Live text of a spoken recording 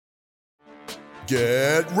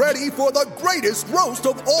Get ready for the greatest roast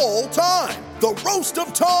of all time, the Roast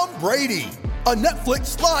of Tom Brady, a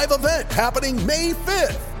Netflix live event happening May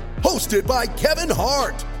 5th. Hosted by Kevin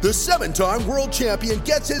Hart, the 7-time world champion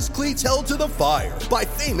gets his cleats held to the fire by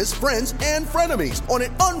famous friends and frenemies on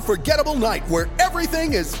an unforgettable night where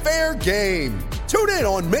everything is fair game. Tune in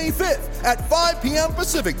on May 5th at 5 p.m.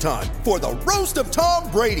 Pacific time for the Roast of Tom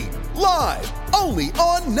Brady, live only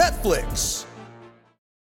on Netflix.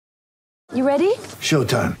 You ready?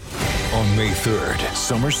 Showtime. On May 3rd,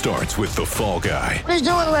 summer starts with The Fall Guy. Let's do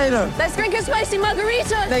it later. Let's drink a spicy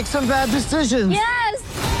margarita. Make some bad decisions. Yes!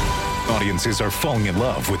 Audiences are falling in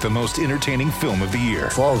love with the most entertaining film of the year.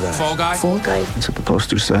 Fall Guy. Fall Guy? Fall guy. That's what the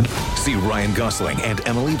poster said. See Ryan Gosling and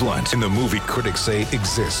Emily Blunt in the movie critics say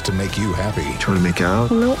exists to make you happy. Trying to make it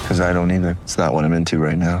out? Nope. Because I don't either. It's not what I'm into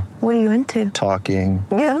right now. What are you into? Talking.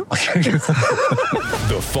 Yeah.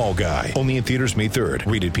 The Fall Guy. Only in theaters May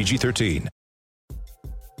 3rd. Rated PG-13.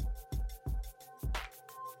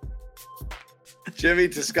 Jimmy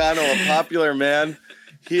Toscano, a popular man,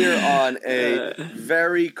 here on a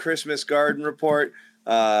very Christmas garden report.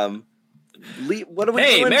 What are we doing?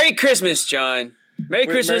 Hey, Merry Christmas, John. Merry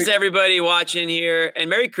Wait, Christmas Merry- to everybody watching here.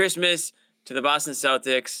 And Merry Christmas to the Boston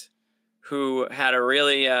Celtics, who had a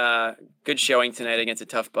really good showing tonight against a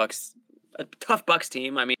tough Bucks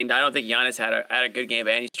team. I mean, I don't think Giannis had a good game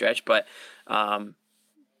by any stretch, but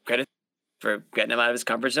credit for getting him out of his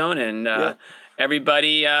comfort zone. And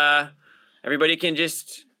everybody can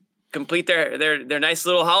just complete their nice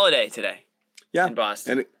little holiday today in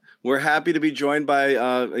Boston. And we're happy to be joined by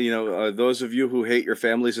those of you who hate your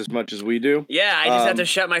families as much as we do. Yeah, I just have to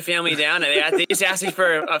shut my family down. They just asked me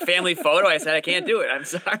for a family photo. I said I can't do it. I'm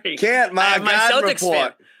sorry. Can't, Ma. I have my God Celtics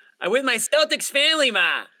report. I'm with my Celtics family,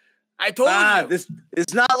 Ma. I told you. This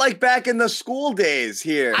it's not like back in the school days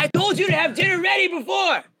here. I told you to have dinner ready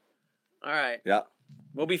before. All right. Yeah.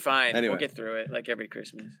 We'll be fine. Anyway. We'll get through it like every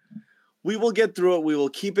Christmas. We will get through it. We will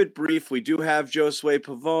keep it brief. We do have Josue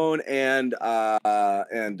Pavone and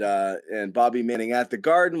Bobby Manning at the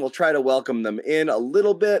Garden. We'll try to welcome them in a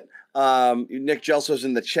little bit. Nick Gelso's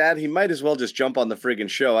in the chat. He might as well just jump on the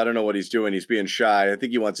friggin' show. I don't know what he's doing. He's being shy. I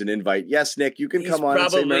think he wants an invite. Yes, Nick, you can come on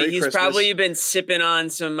and say Merry Christmas. He's probably been sipping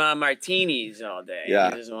on some martinis all day.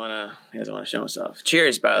 Yeah. He doesn't want to show himself.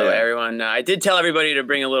 Cheers, by the way, everyone. I did tell everybody to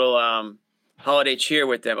bring a little holiday cheer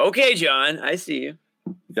with them. Okay, John, I see you.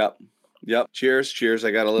 Yep. Cheers.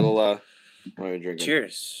 I got a little what are you drinking?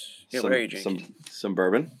 Cheers. Yeah, what are you drinking? Some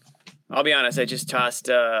bourbon. I'll be honest, I just tossed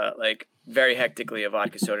very hectically a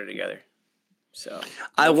vodka soda together. So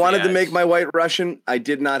I wanted to make my White Russian. I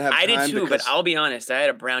did not have time. I did too, but I'll be honest, I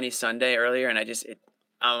had a brownie sundae earlier and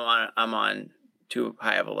I'm on too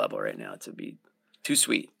high of a level right now to be too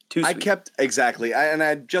sweet. Too sweet.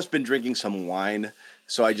 I'd just been drinking some wine,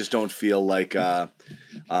 so I just don't feel like yeah.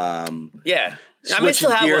 I might still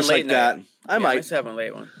have one late night. I might still have one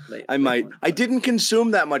late. I might. I didn't consume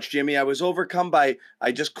that much, Jimmy. I was overcome by.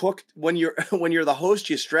 I just cooked. When you're the host,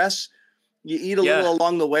 you stress. You eat a little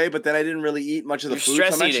along the way, but then I didn't really eat much of the food.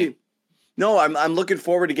 Stress eating. I'm looking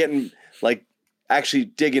forward to getting actually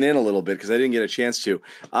digging in a little bit because I didn't get a chance to.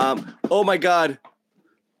 Oh my God.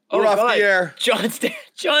 We're off the air. John's down.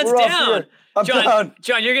 I'm down.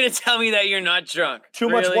 John, you're gonna tell me that you're not drunk. Too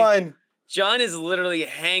much wine. John is literally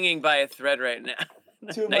hanging by a thread right now.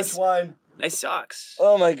 Too much wine. Nice socks.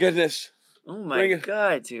 Oh my goodness. Oh my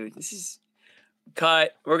God, dude. This is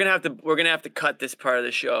cut. We're gonna have to cut this part of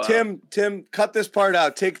the show. Tim, cut this part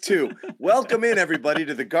out. Take 2. Welcome in everybody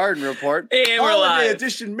to the Garden Report. Hey, and we're Holiday live.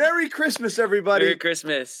 Edition. Merry Christmas, everybody. Merry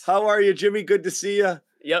Christmas. How are you, Jimmy? Good to see you.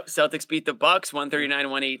 Yep. Celtics beat the Bucks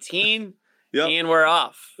 139-118. Yep. And we're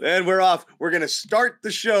off. We're gonna start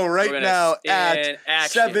the show right now at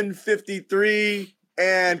 7:53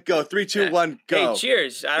 and go. 3, 2, 1, go. Hey,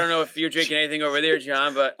 cheers. I don't know if you're drinking anything over there,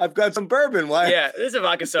 John, but I've got some bourbon. Why? Yeah, this is a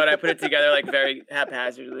vodka soda. I put it together very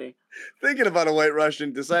haphazardly. Thinking about a White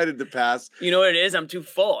Russian, decided to pass. You know what it is? I'm too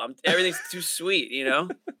full. Everything's too sweet, you know?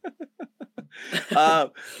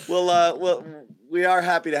 We are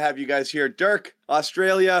happy to have you guys here. Dirk,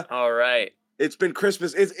 Australia. All right. It's been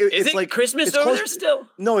Christmas. Is it like Christmas over there still?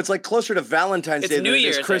 No, it's like closer to Valentine's Day than it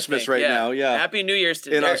is Christmas right now. Yeah. Happy New Year's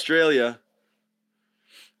to in Dirk. Australia.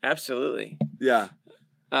 Absolutely. Yeah.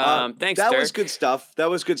 Thanks, That Dirk. was good stuff.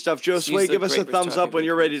 Josue, give us a thumbs up when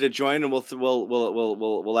you're ready to join, and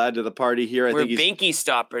we'll add to the party here. We're binky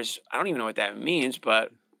stoppers. I don't even know what that means,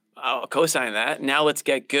 but I'll co-sign that. Now let's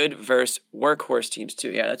get good versus workhorse teams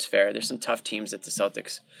too. Yeah, that's fair. There's some tough teams that the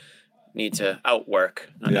Celtics need to outwork,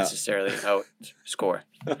 not necessarily outscore.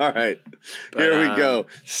 All right. Here we go.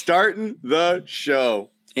 Starting the show.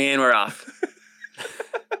 And we're off.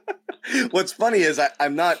 What's funny is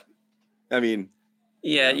I'm not. I mean,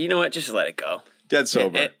 Yeah, you know what? Just let it go. dead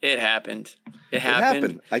sober. It happened. It It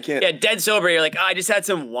happened. I can't. Yeah, dead sober. You're like, I just had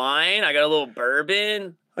some wine. I got a little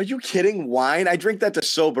bourbon. Are you kidding? Wine? I drink that to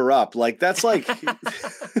sober up. Like that's like,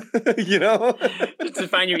 you know, Just to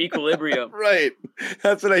find your equilibrium. right?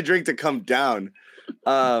 That's what I drink to come down.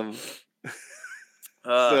 So-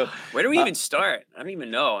 Where do we even start? I don't even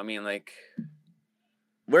know. I mean, like,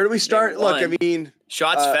 Where do we start? Look, I won. mean,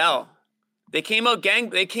 shots fell. They came out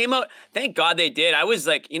They came out. Thank God they did. I was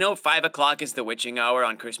like, 5 o'clock is the witching hour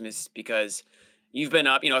on Christmas because you've been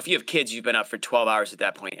up. If you have kids, you've been up for 12 hours at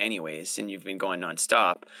that point, anyways, and you've been going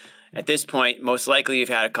nonstop. At this point, most likely you've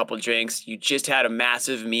had a couple drinks. You just had a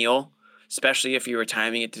massive meal, especially if you were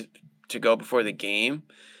timing it to go before the game.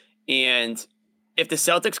 And if the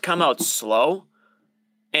Celtics come out slow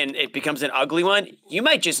and it becomes an ugly one, you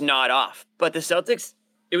might just nod off. But the Celtics,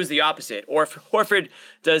 it was the opposite. Horford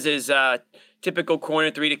does his typical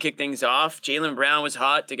corner three to kick things off. Jaylen Brown was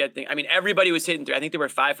hot to get things. I mean, everybody was hitting three. I think there were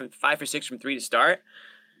 5 or 6 from three to start.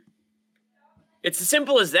 It's as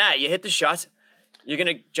simple as that. You hit the shots, you're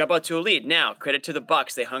gonna jump out to a lead. Now, credit to the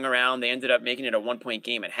Bucks. They hung around. They ended up making it a 1-point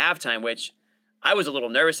game at halftime, which I was a little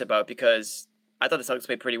nervous about because I thought the Celtics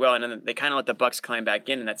played pretty well, and then they kind of let the Bucks climb back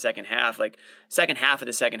in that second half. Like second half of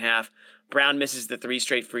the second half, Brown misses the 3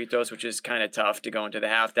 straight free throws, which is kind of tough to go into the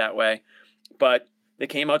half that way. But they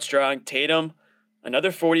came out strong. Tatum,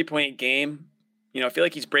 another 40-point game. I feel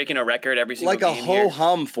like he's breaking a record every single like a game here.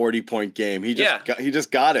 ho-hum 40-point game. He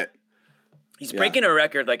just got it. He's breaking a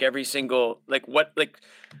record like every single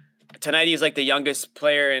tonight he's like the youngest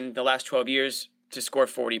player in the last 12 years to score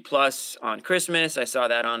 40 plus on Christmas. I saw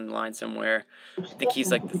that online somewhere. I think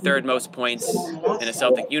he's like the 3rd most points in a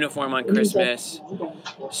Celtic uniform on Christmas.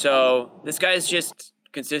 So this guy's just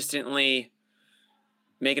consistently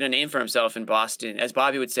making a name for himself in Boston. As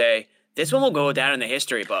Bobby would say, this one will go down in the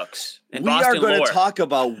history books. We are going to talk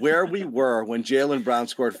about where we were when Jaylen Brown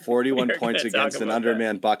scored 41 points against an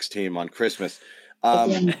undermanned Bucks team on Christmas.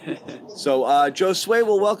 So Joe Sway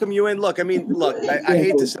will welcome you in. Look, I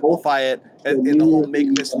hate to simplify it in the whole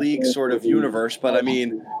make this league sort of universe, but I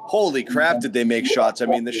mean, holy crap, did they make shots? I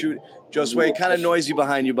mean, the shoot, Joe Sway, kind of noisy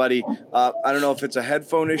behind you, buddy. I don't know if it's a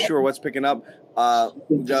headphone issue or what's picking up. But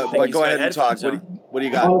go ahead and talk. What do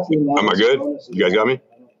you got? Am I good? You guys got me?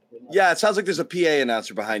 Yeah, it sounds like there's a PA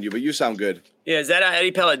announcer behind you, but you sound good. Yeah, is that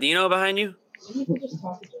Eddie Palladino behind you?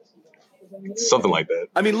 Something like that.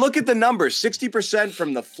 I mean, look at the numbers. 60%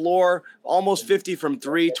 from the floor, almost 50 from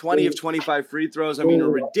three, 20 of 25 free throws. I mean, a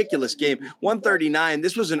ridiculous game. 139.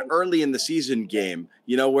 This was an early in the season game,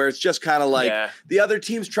 where it's just kind of like the other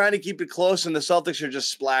team's trying to keep it close and the Celtics are just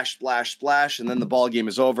splash, splash, splash, and then the ball game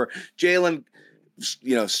is over. Jaylen,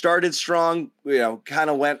 started strong, kind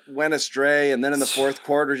of went astray, and then in the fourth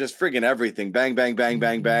quarter, just friggin' everything. Bang, bang, bang,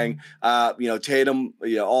 bang, bang. Tatum,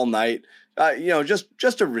 all night.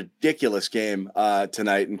 Just a ridiculous game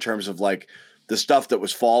tonight in terms of like the stuff that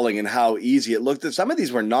was falling and how easy it looked. Some of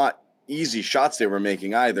these were not easy shots they were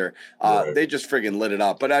making either. They just friggin' lit it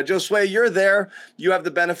up. But Josue, you're there. You have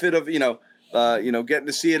the benefit of getting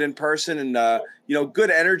to see it in person, and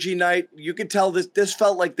good energy night. You could tell this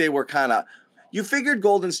felt like they were kind of. You figured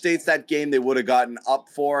Golden State's that game they would have gotten up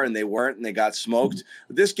for, and they weren't, and they got smoked.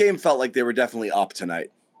 This game felt like they were definitely up tonight.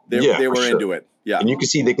 They were into it. Yeah. And you can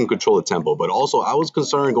see they can control the tempo. But also, I was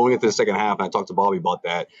concerned going into the second half, and I talked to Bobby about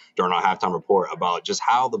that during our halftime report, about just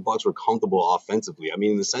how the Bucks were comfortable offensively. I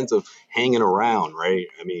mean, in the sense of hanging around, right?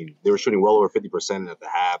 I mean, they were shooting well over 50% at the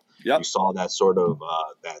half. Yep. You saw that sort of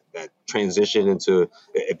that transition into,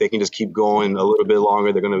 if they can just keep going a little bit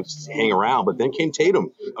longer, they're going to hang around. But then came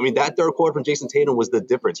Tatum. I mean, that third quarter from Jason Tatum was the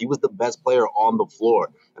difference. He was the best player on the floor.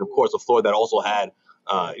 And, of course, a floor that also had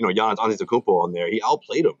Giannis Antetokounmpo on there. He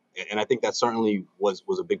outplayed him, and I think that certainly was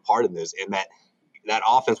a big part in this. And that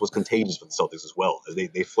offense was contagious for the Celtics as well.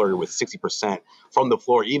 They flirted with 60% from the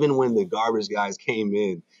floor, even when the garbage guys came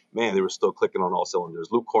in. Man, they were still clicking on all cylinders.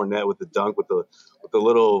 Luke Cornett with the dunk, with the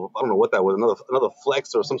little, I don't know what that was, another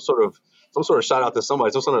flex or some sort of shout out to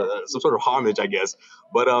somebody, some sort of homage, I guess.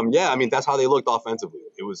 But I mean, that's how they looked offensively.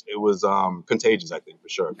 It was contagious, I think, for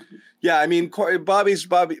sure. Yeah, I mean, Bobby's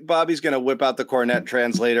gonna whip out the Cornett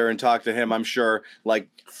translator and talk to him, I'm sure, like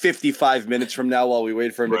 55 minutes from now while we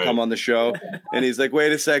wait for him to come on the show. And he's like,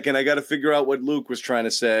 wait a second, I got to figure out what Luke was trying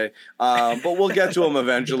to say. But we'll get to him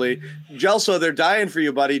eventually. Gelso, they're dying for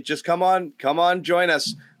you, buddy. Just come on, join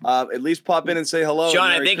us. At least pop in and say hello. John,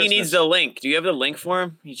 I think he needs the link. Do you have the link for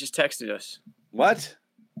him? He just texted us. What?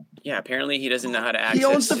 Yeah, apparently he doesn't know how to access. He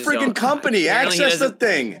owns the freaking company. Access the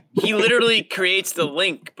thing. He literally creates the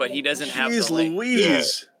link, but he doesn't have the link.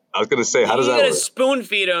 Louise. I was gonna say, how does You that gotta work? spoon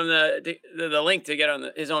feed him the link to get on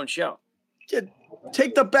his own show.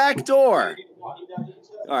 Take the back door.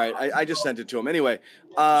 All right, I just sent it to him. Anyway,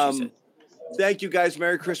 thank you guys.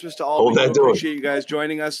 Merry Christmas to all. Hold of you. that door. Appreciate you guys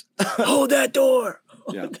joining us. Hold that door.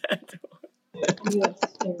 Yeah.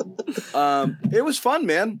 It was fun,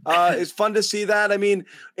 man. It's fun to see that. I mean,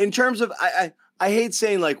 in terms of, I hate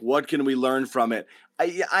saying like, what can we learn from it?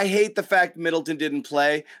 I hate the fact Middleton didn't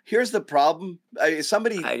play. Here's the problem.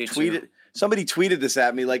 Somebody tweeted this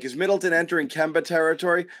at me. Like, is Middleton entering Kemba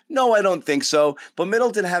territory? No, I don't think so. But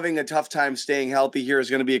Middleton having a tough time staying healthy here is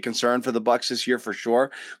going to be a concern for the Bucks this year for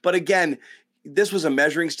sure. But again, this was a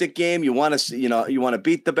measuring stick game. You want to, you want to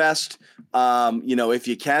beat the best, if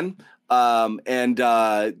you can. And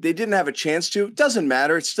they didn't have a chance to. It doesn't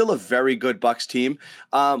matter. It's still a very good Bucks team.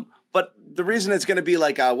 But the reason it's going to be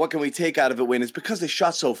like, what can we take out of it win is because they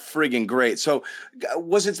shot so friggin' great. So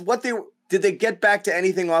did they get back to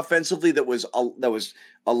anything offensively that was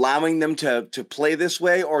allowing them to play this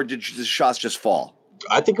way, or did the shots just fall?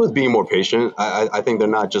 I think it was being more patient. I think they're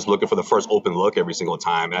not just looking for the first open look every single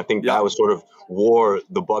time. And I think that was sort of wore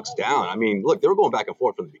the Bucks down. I mean, look, they were going back and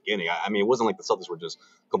forth from the beginning. I mean, it wasn't like the Celtics were just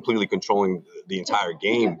completely controlling the entire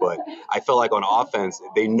game, but I felt like on offense,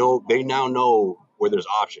 they now know where there's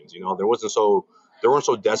options. They weren't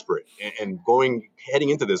so desperate. And heading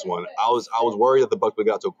into this one, I was worried that the Bucks would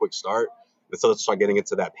get out to a quick start. The Celtics start getting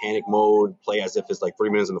into that panic mode, play as if it's like 3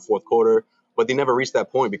 minutes in the fourth quarter. But they never reached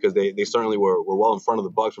that point because they certainly were well in front of the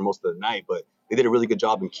Bucks for most of the night. But they did a really good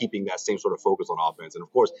job in keeping that same sort of focus on offense. And,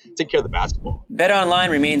 of course, take care of the basketball. BetOnline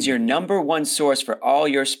remains your #1 source for all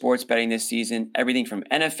your sports betting this season. Everything from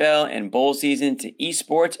NFL and bowl season to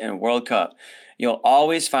esports and World Cup. You'll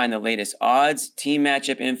always find the latest odds, team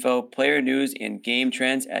matchup info, player news, and game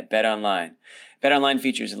trends at BetOnline. BetOnline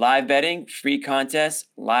features live betting, free contests,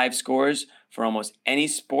 live scores for almost any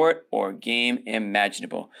sport or game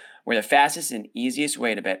imaginable. We're the fastest and easiest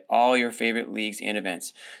way to bet all your favorite leagues and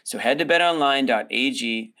events. So head to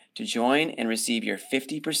betonline.ag to join and receive your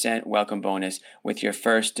 50% welcome bonus with your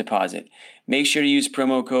first deposit. Make sure to use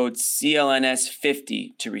promo code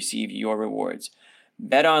CLNS50 to receive your rewards.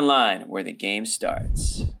 Bet online, where the game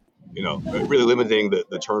starts. Really limiting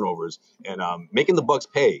the turnovers and making the Bucks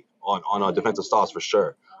pay on defensive stops for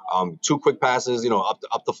sure. 2 quick passes,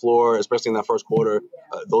 up the floor, especially in that first quarter.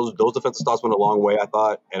 Those defensive stops went a long way, I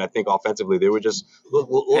thought. And I think offensively, they were just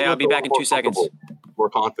hey, I'll be back in 2 seconds. More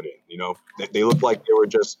confident, They looked like they were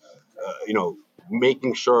just,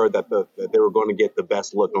 making sure that they were going to get the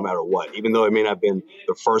best look no matter what. Even though it may not have been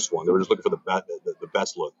the first one, they were just looking for the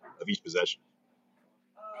best look of each possession.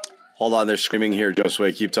 Hold on, they're screaming here,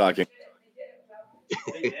 Josue. Keep talking.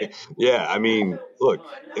 Yeah, I mean, look,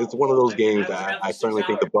 it's one of those games that I certainly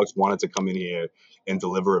think the Bucks wanted to come in here and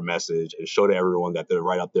deliver a message and show to everyone that they're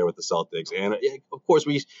right up there with the Celtics. And of course,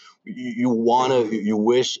 you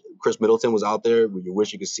wish Chris Middleton was out there. You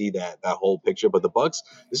wish you could see that whole picture. But the Bucks,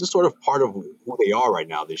 this is sort of part of who they are right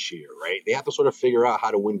now this year, right? They have to sort of figure out how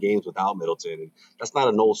to win games without Middleton, and that's not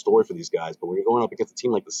an old story for these guys. But when you're going up against a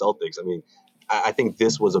team like the Celtics, I mean, I think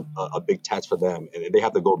this was a big test for them, and they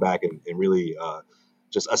have to go back and really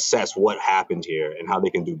just assess what happened here and how they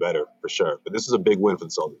can do better for sure. But this is a big win for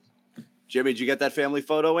the Celtics. Jimmy, did you get that family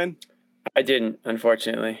photo in? I didn't,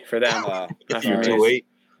 unfortunately, for them. You're too late.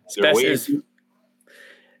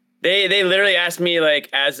 They literally asked me, like,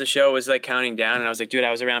 as the show was, like, counting down, and I was like, dude,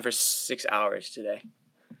 I was around for 6 hours today.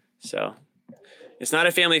 So it's not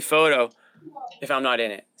a family photo if I'm not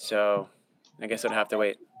in it. So I guess I'd have to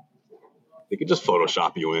wait. They could just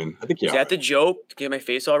Photoshop you in. I think Is that the joke? To get my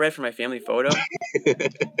face all red for my family photo?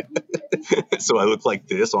 So I look like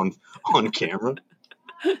this on camera?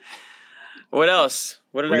 What else?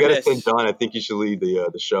 What did we I gotta miss? send John. I think you should lead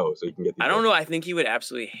the show so you can get the. I don't know. I think he would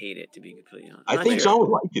absolutely hate it, to be completely honest. I think John would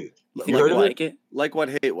like it. You heard of it? Like what?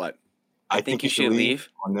 Hate what? I think you should leave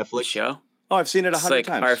on Netflix. The show? Oh, I've seen it 100 like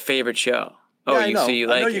times. Our favorite show. Oh, yeah, I know. So you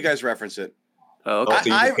like I know it? you guys reference it. Oh, okay.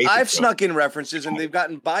 I've snuck in references and they've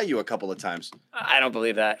gotten by you a couple of times. I don't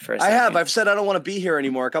believe that for a I second. have. I've said I don't want to be here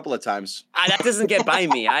anymore a couple of times. That doesn't get by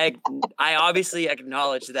me. I obviously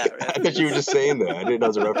acknowledge that. Right? I thought you were just saying that. I didn't know it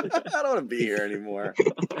was a reference. I don't want to be here anymore.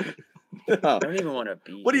 I don't even want to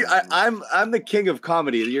be. What do you? I'm the king of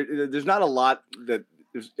comedy. There's not a lot that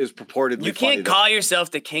is purportedly. You can't call yourself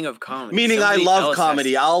the king of comedy. Meaning, Somebody I love else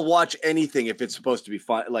comedy. I'll watch anything if it's supposed to be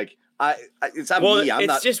fun. Like it's not me.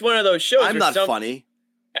 It's just one of those shows. I'm not funny.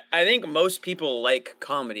 I think most people like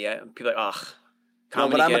comedy. People are like, ugh. No,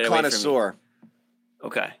 but I'm a connoisseur.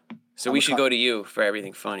 Okay. So we should go to you for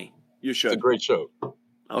everything funny. You should. It's a great show.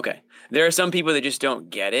 Okay. There are some people that just don't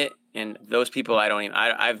get it, and those people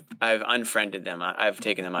I've unfriended them. I've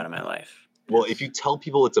taken them out of my life. Well, if you tell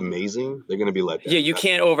people it's amazing, they're gonna be let down. Yeah, you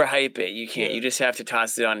can't overhype it. You can't. Yeah. You just have to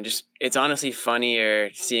toss it on. And it's honestly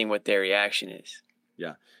funnier seeing what their reaction is.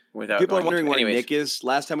 Yeah. Without people are wondering where Nick is.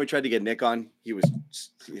 Last time we tried to get Nick on,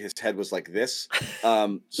 his head was like this.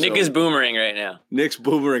 So Nick is boomering right now. Nick's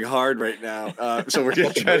boomering hard right now. So we're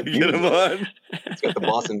gonna try to get him on. It's got the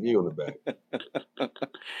Boston view in the back.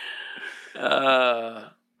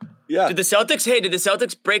 Yeah. Did the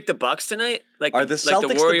Celtics break the Bucks tonight? Are the Celtics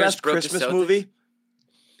the Warriors the best Christmas movie?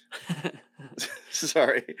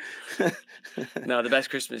 Sorry. No, the best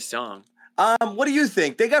Christmas song. What do you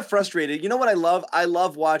think? They got frustrated. You know what I love? I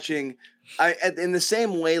love watching. In the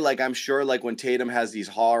same way, like I'm sure, like when Tatum has these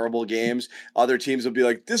horrible games, other teams will be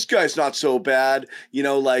like, "This guy's not so bad," you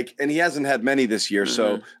know, like, and he hasn't had many this year.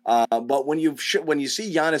 Mm-hmm. So, but when you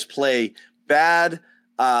see Giannis play bad,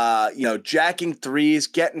 jacking threes,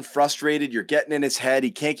 getting frustrated, you're getting in his head.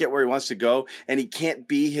 He can't get where he wants to go, and he can't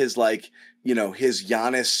be his his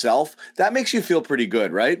Giannis self. That makes you feel pretty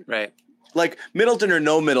good, right? Right. Like Middleton or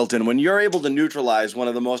no Middleton, when you're able to neutralize one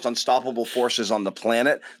of the most unstoppable forces on the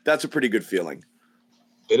planet, that's a pretty good feeling.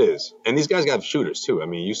 It is. And these guys got shooters too. I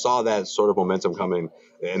mean, you saw that sort of momentum coming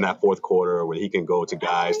in that fourth quarter when he can go to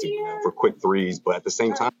guys for quick threes. But at the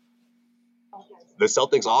same time, the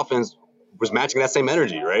Celtics offense was matching that same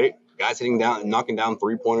energy, right? Guys hitting down, knocking down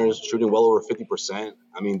 3-pointers, shooting well over 50%.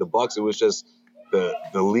 I mean, the Bucks, it was just the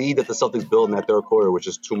lead that the Celtics built in that third quarter was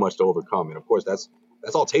just too much to overcome. And of course, that's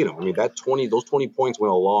all Tatum. I mean, those 20 points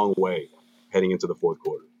went a long way heading into the fourth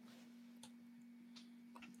quarter.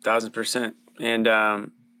 1,000%.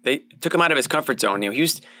 And they took him out of his comfort zone. You know,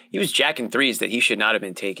 he was jacking threes that he should not have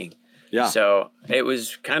been taking. Yeah. So it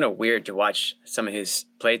was kind of weird to watch some of his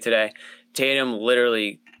play today. Tatum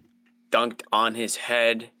literally dunked on his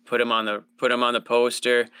head, put him on the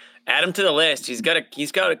poster. Add him to the list. He's got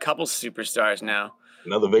a couple superstars now.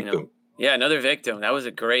 Another victim. You know? Yeah, another victim. That was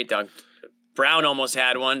a great dunk. Brown almost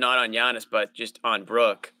had one, not on Giannis, but just on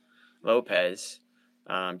Brook Lopez.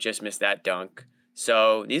 Just missed that dunk.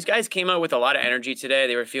 So these guys came out with a lot of energy today.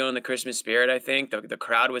 They were feeling the Christmas spirit, I think. The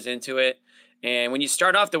crowd was into it. And when you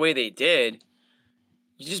start off the way they did,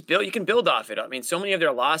 you can build off it. I mean, so many of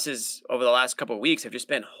their losses over the last couple of weeks have just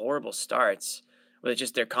been horrible starts. Where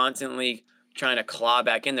they're constantly trying to claw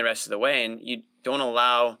back in the rest of the way, and you don't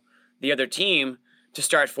allow the other team to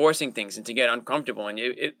start forcing things and to get uncomfortable. And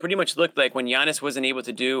it pretty much looked like when Giannis wasn't able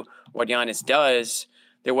to do what Giannis does,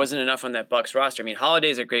 there wasn't enough on that Bucks roster. I mean,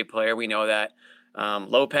 Holiday's a great player. We know that.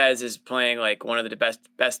 Lopez is playing like one of the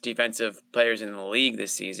best defensive players in the league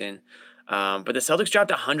this season. But the Celtics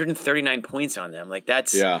dropped 139 points on them. Like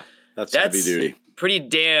that's heavy duty. Pretty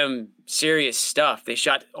damn serious stuff. They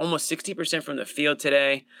shot almost 60% from the field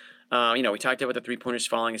today. We talked about the 3-pointers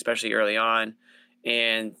falling, especially early on,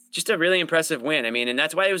 and just a really impressive win. I mean, and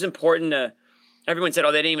that's why it was important everyone said,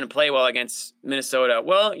 oh, they didn't even play well against Minnesota.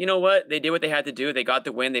 Well, you know what? They did what they had to do. They got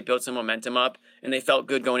the win. They built some momentum up, and they felt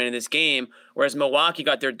good going into this game, whereas Milwaukee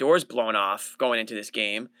got their doors blown off going into this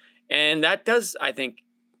game. And that does, I think,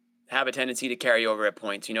 have a tendency to carry over at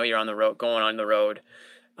points. You know, you're on the road, going on the road.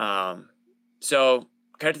 So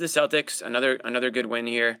credit to the Celtics, another good win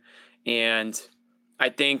here. And I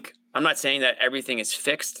think, I'm not saying that everything is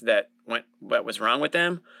fixed what was wrong with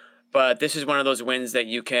them, but this is one of those wins that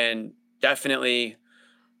you can definitely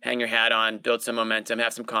hang your hat on, build some momentum,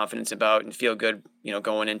 have some confidence about, and feel good,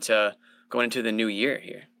 going into the new year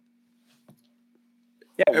here.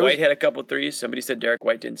 Yeah, White had a couple threes. Somebody said Derek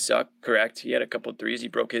White didn't suck. Correct. He had a couple threes. He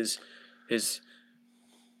broke his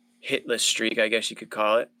hitless streak, I guess you could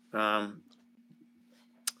call it.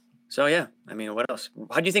 So yeah, I mean, what else?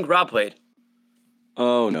 How do you think Rob played?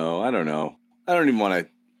 Oh no, I don't know. I don't even want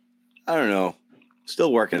to. I don't know.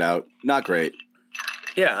 Still working out. Not great.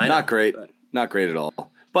 Yeah, not great. But... Not great at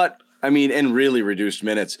all. But I mean, in really reduced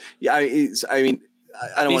minutes. Yeah, I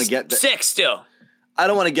don't want to get 6 still. I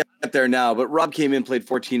don't want to get there now. But Rob came in, played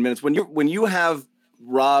 14 minutes. When you have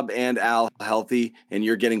Rob and Al healthy, and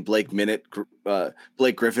you're getting Blake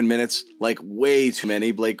Griffin minutes, like way too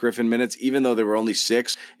many Blake Griffin minutes, even though there were only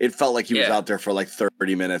 6, it felt like he was out there for like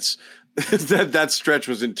 30 minutes. that stretch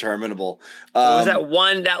was interminable. Was that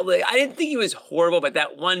one that I didn't think he was horrible, but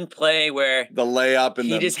that one play where the layup and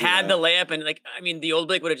he just had the layup, and the old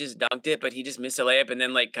Blake would have just dunked it, but he just missed a layup and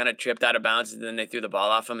then kind of tripped out of bounds, and then they threw the ball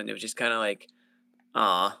off him, and it was just kind of like,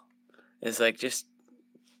 it's like, just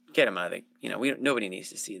get him out of the, nobody needs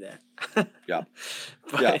to see that. Yeah.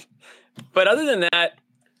 But other than that,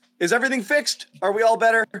 is everything fixed? Are we all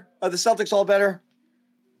better? Are the Celtics all better?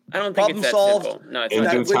 I don't think it's that simple. No, it's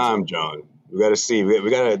Engine time, John. We got to see.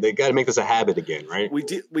 They got to make this a habit again, right?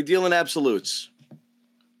 We deal in absolutes.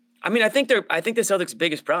 I mean, I think the Celtics'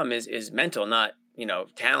 biggest problem is mental, not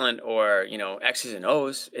talent or X's and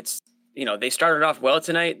O's. It's they started off well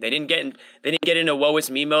tonight. They didn't get into woe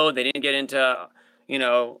is me mode. They didn't get into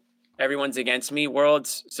everyone's against me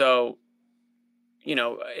worlds. So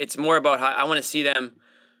it's more about how I want to see them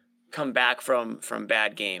come back from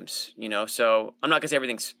bad games. So I'm not gonna say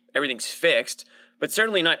everything's fixed, but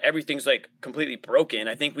certainly not everything's like completely broken.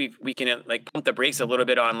 I think we can like pump the brakes a little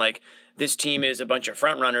bit on like this team is a bunch of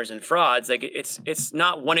front runners and frauds. Like it's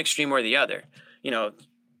not one extreme or the other.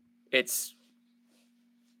 It's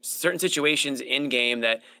certain situations in game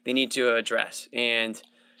that they need to address. And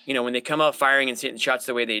when they come out firing and hitting shots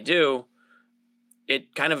the way they do,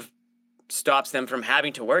 it kind of stops them from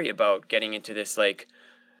having to worry about getting into this like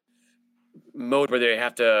mode where they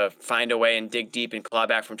have to find a way and dig deep and claw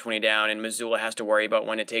back from 20 down, and Missoula has to worry about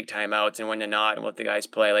when to take timeouts and when to not and let the guys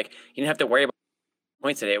play. Like, you didn't have to worry about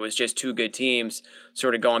points today. It was just two good teams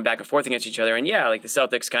sort of going back and forth against each other. And yeah, like the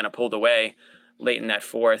Celtics kind of pulled away late in that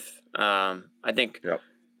fourth. I think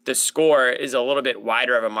the score is a little bit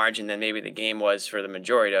wider of a margin than maybe the game was for the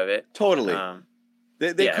majority of it. Totally.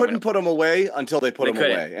 They couldn't put them away until they put them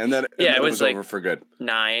away. And then it was like over for good.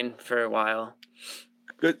 9 for a while.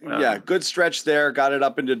 Good, good stretch there. Got it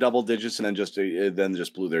up into double digits, and then just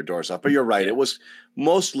blew their doors off. But you're right; it was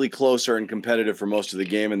mostly closer and competitive for most of the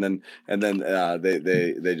game, and then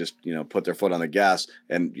they just put their foot on the gas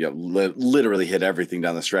and literally hit everything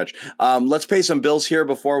down the stretch. Let's pay some bills here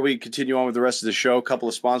before we continue on with the rest of the show. A couple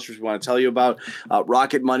of sponsors we want to tell you about.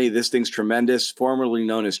 Rocket Money. This thing's tremendous. Formerly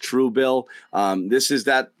known as Truebill. This is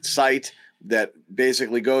that site that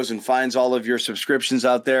basically goes and finds all of your subscriptions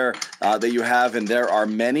out there that you have. And there are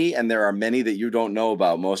many that you don't know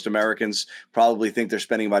about. Most Americans probably think they're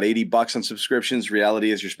spending about $80 on subscriptions. Reality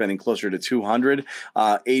is you're spending closer to $200.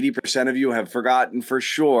 80% of you have forgotten for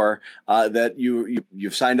sure that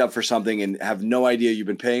you've signed up for something and have no idea you've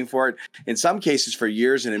been paying for it. In some cases for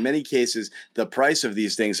years, and in many cases, the price of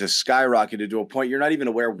these things has skyrocketed to a point you're not even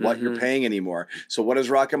aware what you're paying anymore. So what has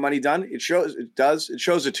Rocket Money done? It shows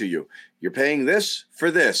it to you. You're paying this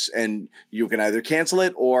for this, and you can either cancel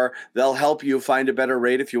it or they'll help you find a better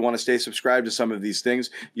rate if you want to stay subscribed to some of these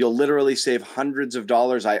things. You'll literally save hundreds of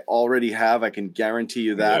dollars. I already have. I can guarantee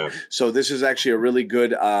you that. Yeah. So this is actually a really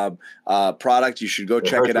good product. You should go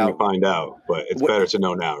check it out. You find out, but it's better to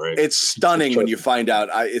know now, right? It's stunning when you find out.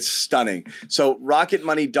 It's stunning. So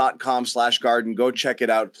rocketmoney.com/garden. Go check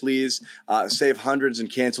it out, please. Save hundreds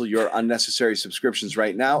and cancel your unnecessary subscriptions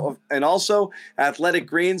right now. And also, Athletic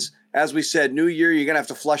Greens. As we said, New Year, you're going to have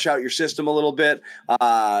to flush out your system a little bit.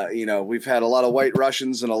 We've had a lot of White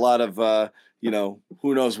Russians and a lot of,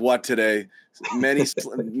 who knows what today. Many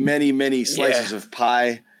slices of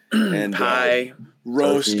pie and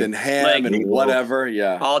roast turkey and ham and whatever.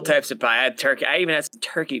 Yeah. All types of pie. I had turkey. I even had some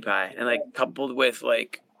turkey pie and coupled with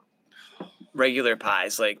regular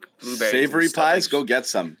pies, like blueberries. Savory pies? Go get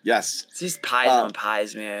some. Yes. It's just pies on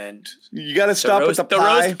pies, man. You got to stop with the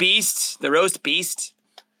pie. The roast beast.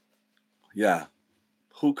 Yeah.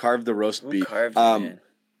 Who carved the roast beef?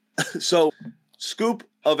 So, scoop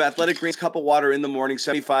of Athletic Greens, cup of water in the morning,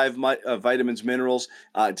 75 vitamins, minerals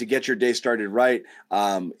to get your day started right.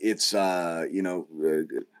 It's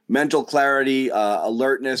mental clarity,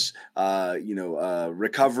 alertness,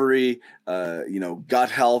 recovery,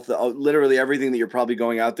 gut health, literally everything that you're probably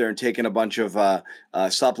going out there and taking a bunch of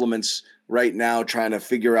supplements right now trying to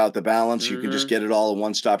figure out the balance. You can just get it all in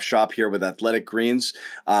one-stop shop here with Athletic Greens.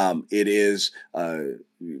 It is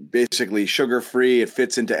basically sugar-free. It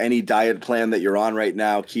fits into any diet plan that you're on right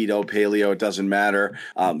now, keto, paleo, it doesn't matter.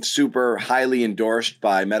 Super highly endorsed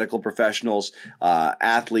by medical professionals,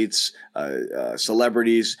 athletes,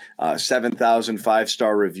 celebrities, 7,000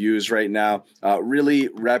 five-star reviews right now. Really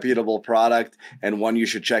reputable product and one you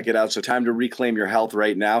should check it out. So time to reclaim your health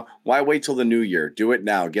right now. Why wait till the new year? Do it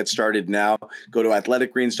now. Get started now. Go to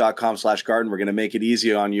athleticgreens.com/garden. We're going to make it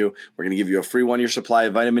easy on you. We're going to give you a free 1-year supply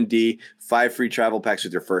of vitamin D, 5 free travel packs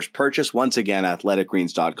with your first purchase. Once again,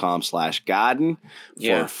 athleticgreens.com/garden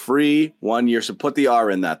for free 1 year. So put the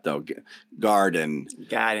R in that though. Garden.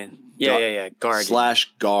 Garden. Garden.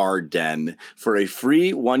 /garden for a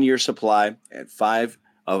free 1-year supply at 5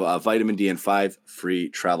 of vitamin D and 5 free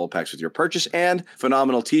travel packs with your purchase. And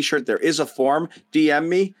phenomenal t-shirt. There is a form. DM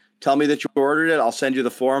me. Tell me that you ordered it. I'll send you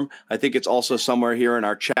the form. I think it's also somewhere here in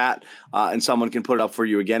our chat, and someone can put it up for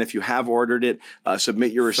you again. If you have ordered it,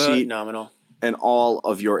 submit your receipt Phenomenal. And all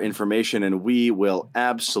of your information, and we will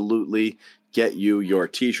absolutely get you your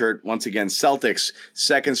t-shirt. Once again, Celtics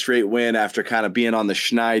second straight win after kind of being on the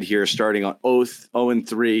schneid here, starting on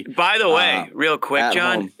 0-3. By the way, real quick,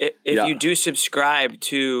 John, home. if you do subscribe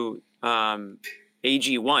to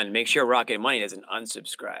AG1, make sure Rocket Money doesn't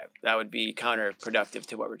unsubscribe. That would be counterproductive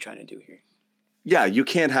to what we're trying to do here. Yeah, you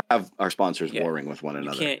can't have our sponsors warring with one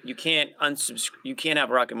another. You can't have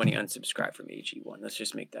Rocket Money unsubscribe from AG1. Let's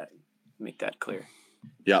just make that clear.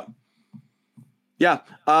 Yep. Yeah.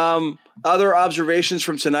 Other observations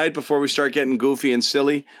from tonight before we start getting goofy and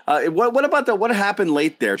silly. What about what happened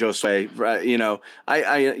late there, Josue?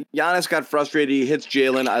 Giannis got frustrated. He hits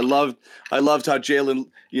Jalen. I loved how Jalen,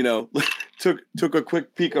 took a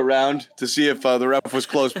quick peek around to see if the ref was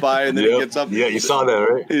close by, and then he gets up. Yeah, you saw that,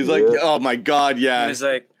 right? He's like, "Oh my God, yeah." He's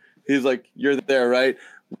like, "You're there, right?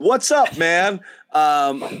 What's up, man?"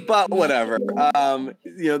 But whatever.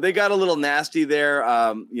 They got a little nasty there.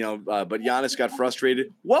 But Giannis got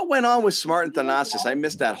frustrated. What went on with Smart and Thanasis? I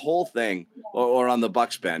missed that whole thing, or on the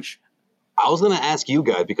Bucks bench. I was gonna ask you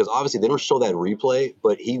guys because obviously they don't show that replay,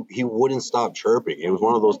 but he wouldn't stop chirping. It was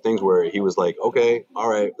one of those things where he was like, "Okay, all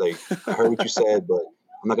right, like I heard what you said, but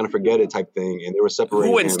I'm not gonna forget it," type thing. And they were separating.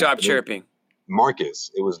 Who wouldn't stop chirping? Marcus.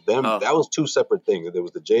 It was them. Oh. That was two separate things. There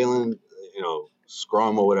was the Jalen,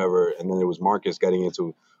 scrum or whatever, and then there was Marcus getting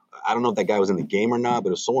into. I don't know if that guy was in the game or not, but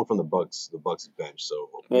it was someone from the Bucks bench. So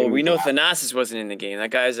we know Thanasis wasn't in the game. That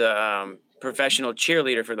guy's a professional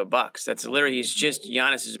cheerleader for the Bucks. That's literally he's just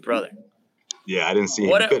Giannis's brother. Yeah, I didn't see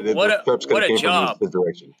what him. What a job! His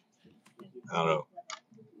direction. I don't know.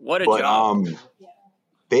 What a job!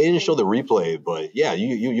 They didn't show the replay, but yeah,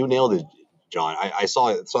 you nailed it, John. I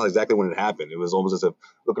saw exactly when it happened. It was almost as if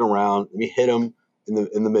looking around. Let me hit him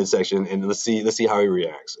in the midsection, and let's see how he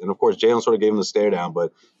reacts. And of course, Jalen sort of gave him the stare down,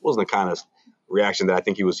 but it wasn't the kind of reaction that I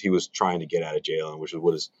think he was trying to get out of Jalen, which was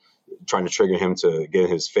what is trying to trigger him to get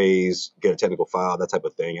in his phase, get a technical foul, that type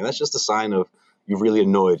of thing. And that's just a sign of you really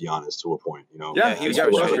annoyed Giannis to a point, Yeah, he was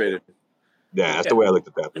frustrated. Yeah, that's the way I looked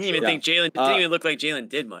at that. I didn't even think Jalen didn't even look like Jalen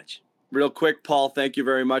did much. Real quick, Paul, thank you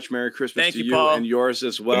very much. Merry Christmas to you Paul. And yours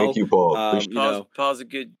as well. Thank you, Paul. Paul's a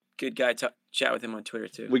good guy. Chat with him on Twitter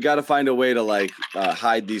too. We got to find a way to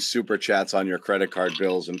hide these super chats on your credit card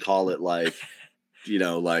bills and call it I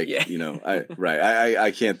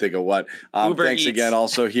can't think of what. Thanks Eats. Again.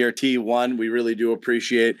 Also here, T1. We really do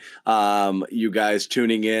appreciate you guys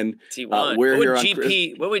tuning in. T1. We're here on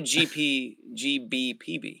what would GBP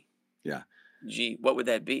be? Yeah. What would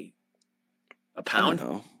that be? A pound? I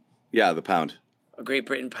don't know. Yeah, the pound. A Great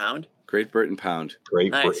Britain pound? Great Britain pound.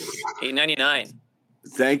 Great nice. Britain. $8.99.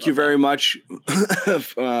 Thank you very much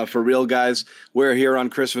for real, guys. We're here on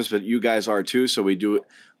Christmas, but you guys are too. So we do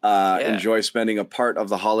enjoy spending a part of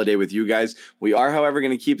the holiday with you guys. We are, however,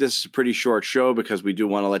 going to keep this a pretty short show because we do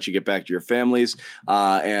want to let you get back to your families. We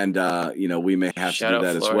may have to do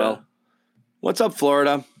that as well. What's up,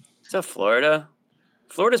 Florida? What's up, Florida?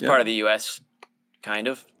 Florida's part of the U.S., kind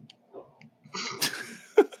of.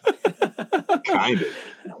 Kind of.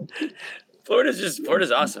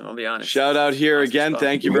 Florida's awesome. I'll be honest. Shout out here again.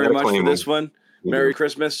 Thank you very much for this one. Merry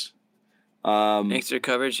Christmas. Thanks for your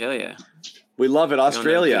coverage. Hell yeah. We love it.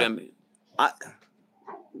 Australia.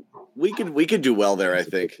 We could do well there, I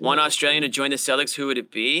think. One Australian to join the Celtics. Who would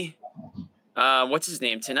it be? What's his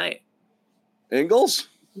name tonight? Ingles?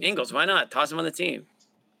 Ingles. Why not? Toss him on the team.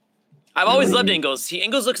 I've always loved Ingles.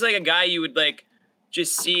 Ingles looks like a guy you would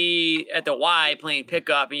just see at the Y playing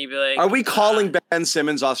pickup, and you'd be like, "Are we calling Ben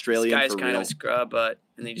Simmons Australian?" This guy's kind of a scrub, but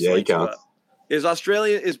and they just he counts. Is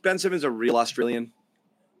Ben Simmons a real Australian?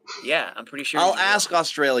 Yeah, I'm pretty sure. I'll ask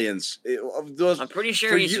Australians. I'm pretty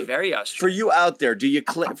sure he's very Australian. For you out there,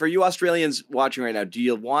 for you Australians watching right now, do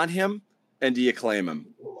you want him and do you claim him?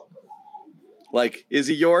 Is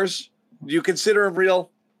he yours? Do you consider him real?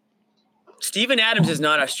 Steven Adams is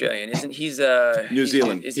not Australian, isn't he? He's New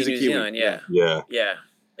Zealand. He's New Zealand, yeah.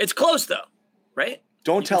 It's close though, right?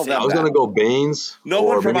 Don't tell them. I was gonna go Baines. No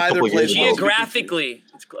one from either place. Geographically,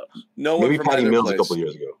 it's close. No one maybe from Patty either Mills place. a couple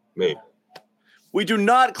years ago. Maybe. We do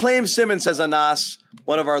not claim Simmons, says Anas,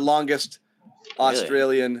 one of our longest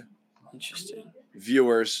Australian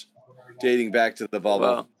viewers dating back to the bubble.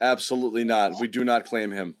 Wow. Absolutely not. We do not claim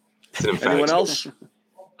him. Anyone else?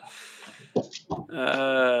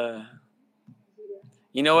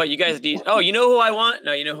 You know what? You guys need. Oh, you know who I want?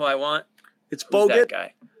 No, you know who I want? It's Who's Bogut. that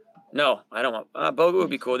guy? No, I don't want. Bogut would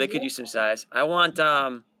be cool. They could use some size. I want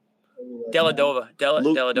Deladova.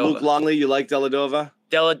 Luke Longley. You like Deladova?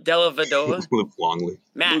 Delavadova. Luke Longley.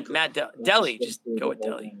 Matt Deli. Just go with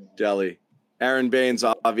Deli. Deli. Aaron Baines,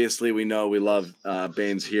 obviously, we know we love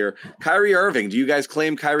Baines here. Kyrie Irving. Do you guys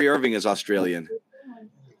claim Kyrie Irving is Australian?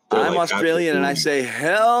 I'm Australian, and I say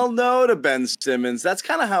hell no to Ben Simmons. That's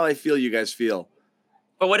kind of how I feel you guys feel.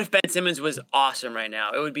 But what if Ben Simmons was awesome right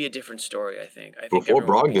now? It would be a different story, I think. Before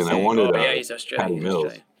Brogdon, I wanted he's Australian. Patty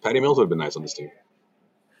Mills. Patty Mills would have been nice on this team.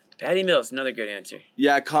 Patty Mills, another good answer.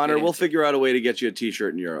 Yeah, Connor, Good we'll answer. figure out a way to get you a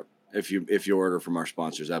T-shirt in Europe if you order from our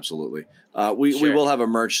sponsors. Absolutely. We Sure. will have a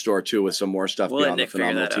merch store too with some more stuff We'll let beyond the Nick figure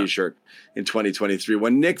phenomenal that out. T-shirt in 2023.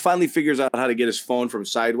 When Nick finally figures out how to get his phone from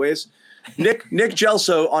sideways, Nick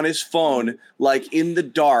Gelso on his phone, like in the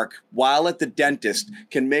dark while at the dentist,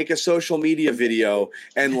 can make a social media video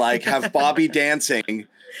and like have Bobby dancing,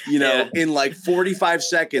 in like 45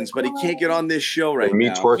 seconds, but he can't get on this show right Me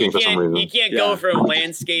now. twerking for some reason. He can't go from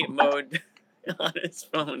landscape mode on his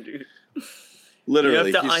phone, dude.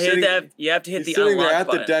 Literally, You have to hit he's the sitting there unlock at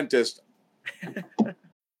button. the dentist.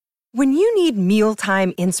 When you need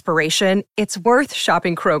mealtime inspiration, it's worth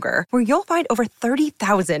shopping Kroger, where you'll find over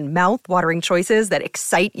 30,000 mouth-watering choices that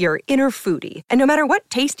excite your inner foodie. And no matter what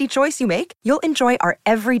tasty choice you make, you'll enjoy our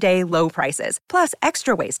everyday low prices, plus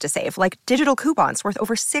extra ways to save, like digital coupons worth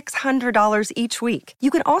over $600 each week. You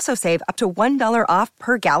can also save up to $1 off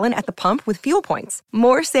per gallon at the pump with fuel points.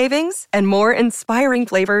 More savings and more inspiring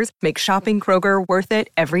flavors make shopping Kroger worth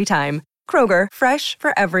it every time. Kroger, fresh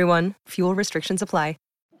for everyone. Fuel restrictions apply.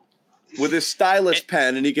 With his stylus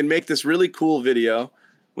pen, and he can make this really cool video.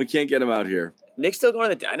 We can't get him out here. Nick's still going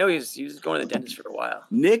to the. I know he was going to the dentist for a while.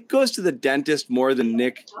 Nick goes to the dentist more than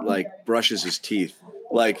Nick brushes his teeth.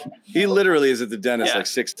 Like he literally is at the dentist like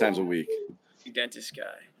 6 times a week. Dentist guy.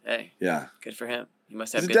 Hey. Yeah. Good for him. He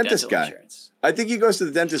must have He's a good dentist dental guy. Insurance. I think he goes to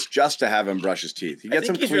the dentist just to have him brush his teeth. He I gets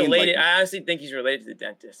think him he's cleaned. related. I honestly think he's related to the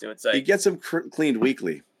dentist. So it's like He gets him cleaned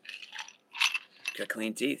weekly. got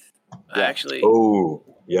clean teeth. Yeah. I actually. Oh,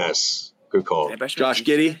 yes. Good call. Can I brush my Josh teeth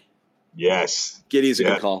Giddey. today? Yes. Giddey's a Yeah.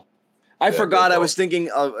 good call. I Yeah, forgot. good I call. was thinking.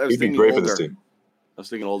 I was He'd be thinking great for older. this team. I was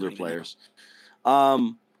thinking older players.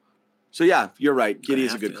 So yeah, you're right. Giddey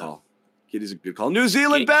is a good call. Giddey's a good call. New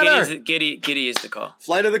Zealand better. Giddy is the call.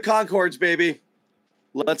 Flight of the Conchords, baby.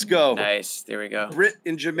 Let's go. Nice. There we go. Britt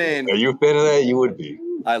and Jermaine. Are you a fan of that? You would be.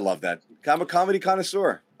 I love that. I'm a comedy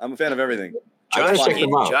connoisseur. I'm a fan of everything. I gotta check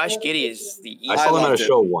them out. Josh Giddey is the. I saw them at a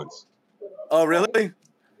show once. Oh, really?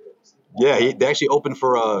 Yeah, they actually opened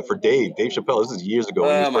for Dave Chappelle. This is years ago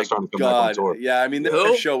when he was first starting to come back on tour. Yeah, I mean,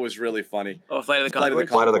 their show was really funny. Oh, Flight of the Flight of the Conchords.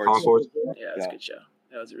 Flight of the Conchords. Yeah, that's a good show.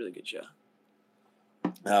 That was a really good show.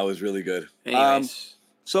 That was really good. Anyways.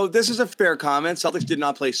 So this is a fair comment. Celtics did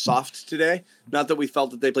not play soft today. Not that we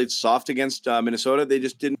felt that they played soft against Minnesota. They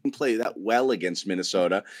just didn't play that well against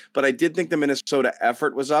Minnesota. But I did think the Minnesota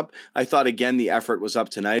effort was up. I thought, again, the effort was up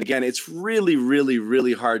tonight. Again, it's really, really,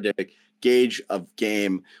 really hard to gauge a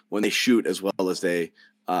game when they shoot as well as they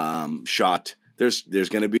shot. There's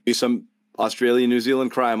going to be some Australia-New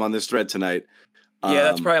Zealand crime on this thread tonight. Yeah,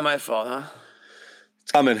 that's probably my fault, huh?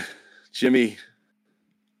 It's coming. Jimmy.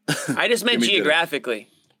 I just meant Jimmy did it. geographically.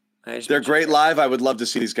 They're great live. I would love to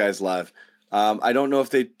see these guys live. I don't know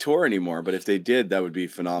if they tour anymore, but if they did, that would be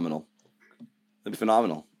phenomenal. That'd be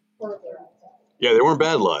phenomenal. Yeah, they weren't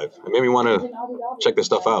bad live. It made me want to check their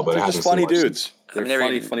stuff out, but They're it just hasn't funny seen much dudes. since. They're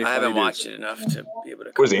funny. I haven't dudes. watched it enough to be able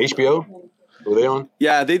to. What is it, HBO? Were they on?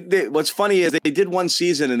 Yeah, they what's funny is they did one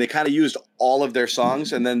season and they kind of used all of their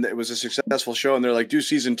songs, and then it was a successful show, and they're like, do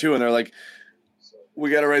season 2, and they're like, we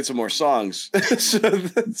got to write some more songs.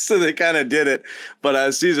 so they kind of did it.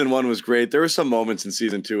 But season 1 was great. There were some moments in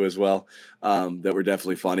season 2 as well that were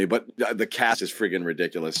definitely funny, but the cast is friggin'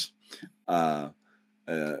 ridiculous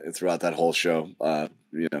throughout that whole show.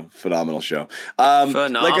 Phenomenal show.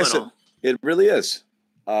 Phenomenal. Like I said, it really is.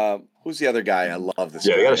 Who's the other guy? I love this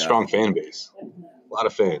guy. Yeah, they got a strong fan base. A lot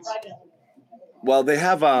of fans. Well, they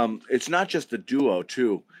have it's not just the duo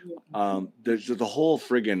too. There's the whole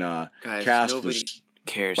friggin' Guys, cast nobody was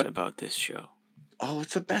cares about this show. oh,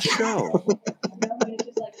 it's the best show.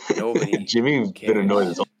 Nobody Jimmy's been annoyed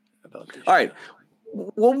as all. about this. All right,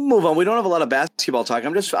 we'll move on. We don't have a lot of basketball talk.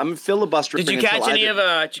 I'm filibustering. Did you catch any of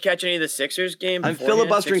the Sixers game? I'm beforehand?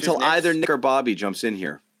 filibustering Sixers, until either Knicks? Nick or Bobby jumps in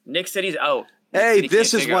here. Nick said he's out. Nick said Hey, he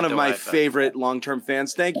this can't is figure one out of the my Wi-Fi. favorite long-term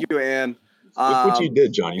fans. Thank you, Ann. Look what you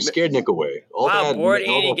did, John. You scared Nick away. All Wow, that, board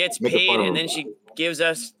all Annie that gets making paid, fun of and him. then she gives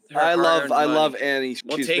us her I love hard-earned money. Annie.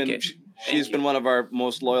 We'll She's take been it. she's been one of our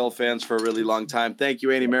most loyal fans for a really long time. Thank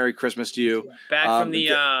you, Annie. Merry Christmas to you. Back from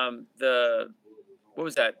the what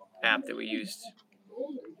was that app that we used?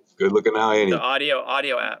 Good looking now, Annie. The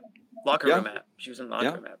audio app, locker Yeah. room app. She was in the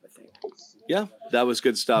locker room app, I think. Yeah, that was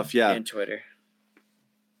good stuff. Yeah, And Twitter.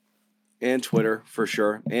 and Twitter for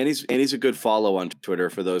sure. Annie's a good follow on Twitter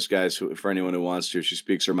for those guys for anyone who wants to. She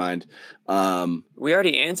speaks her mind. We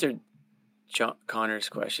already answered Connor's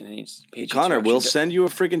question. And he's Connor, we'll send you a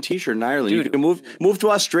friggin' T-shirt in Ireland. Dude, you can move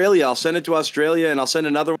to Australia. I'll send it to Australia, and I'll send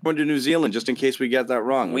another one to New Zealand just in case we get that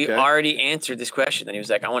wrong. We already answered this question. Then he was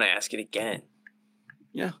like, I want to ask it again.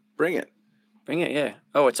 Yeah, bring it. Bring it, yeah.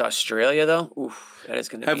 Oh, it's Australia, though? Oof, that is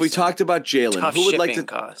going to be Have we talked about Jalen? Tough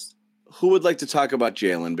cost. Who would like to talk about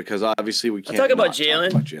Jalen? Because obviously we can't talk about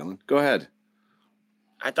Jalen. Go ahead.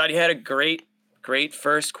 I thought he had a great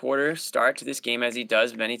first quarter start to this game, as he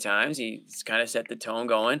does many times. He's kind of set the tone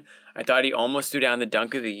going. I thought he almost threw down the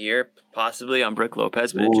dunk of the year, possibly on Brook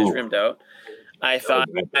Lopez, but it just rimmed out. I thought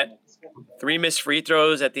that 3 missed free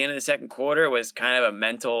throws at the end of the second quarter was kind of a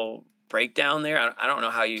mental breakdown there. I don't know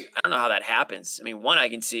how that happens. I mean, 1 I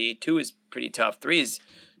can see, 2 is pretty tough, 3 is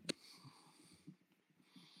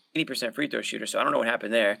 80% free throw shooter, so I don't know what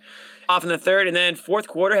happened there. Off in the third, and then fourth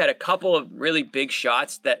quarter had a couple of really big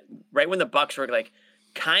shots that right when the Bucks were like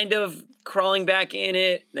kind of crawling back in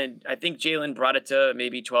it, then I think Jalen brought it to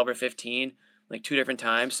maybe 12 or 15, like 2 different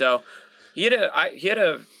times. So he had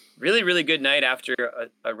a really, really good night after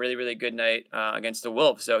a really, really good night against the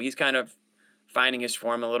Wolves. So he's kind of finding his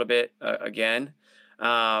form a little bit again. Yeah,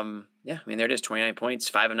 I mean, they're just 29 points,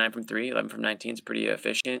 5 of 9 from 3, 11 from 19 is pretty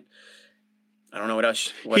efficient. I don't know what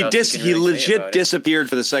else. He legit disappeared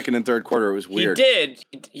for the second and third quarter. It was weird. He did.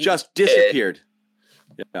 He just disappeared.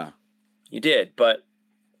 Yeah. He did, but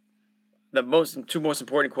the two most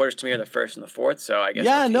important quarters to me are the first and the fourth. So I guess.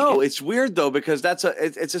 Yeah, no, it's weird though because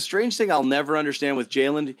it's a strange thing I'll never understand with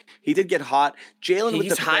Jalen. He did get hot. Jalen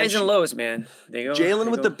with the highs and lows, man.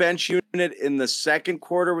 Jalen with the bench unit in the second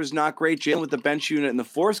quarter was not great. Jalen with the bench unit in the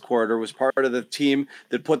fourth quarter was part of the team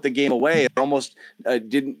that put the game away. It almost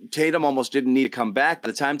Tatum almost didn't need to come back. By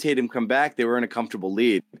the time Tatum come back, they were in a comfortable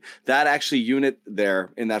lead. That actually unit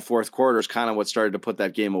there in that fourth quarter is kind of what started to put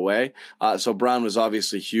that game away. So Brown was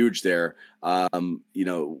obviously huge there.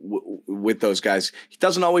 With those guys, he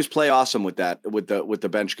doesn't always play awesome with that, with the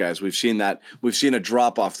bench guys. We've seen that. We've seen a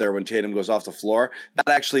drop off there when Tatum goes off the floor. That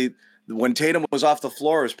actually, when Tatum was off the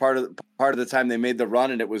floor, was part of the time they made the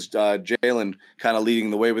run, and it was Jalen kind of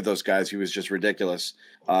leading the way with those guys. He was just ridiculous,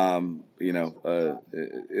 in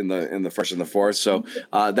the first and the fourth. So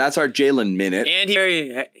that's our Jalen minute. And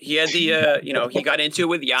he had the he got into it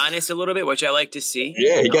with Giannis a little bit, which I like to see.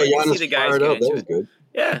 Yeah, he got Giannis fired up. That was good.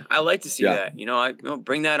 Yeah, I like to see that.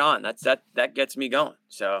 Bring that on. That gets me going.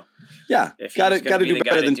 So yeah, got to do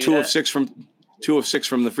better than 2 of 6 from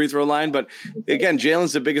the free throw line. But again,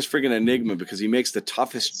 Jalen's the biggest friggin' enigma because he makes the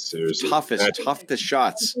toughest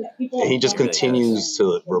shots. And he just continues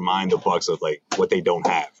to remind the Bucks of like what they don't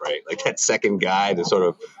have, right? Like that second guy to sort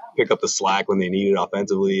of pick up the slack when they need it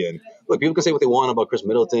offensively. And look, people can say what they want about Chris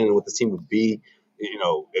Middleton and what the team would be,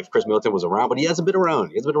 if Chris Middleton was around, but he hasn't been around.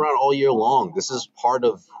 He hasn't been around all year long. This is part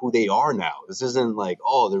of who they are now. This isn't like,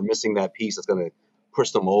 oh, they're missing that piece that's going to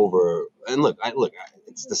push them over. And look,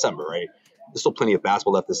 it's December, right? There's still plenty of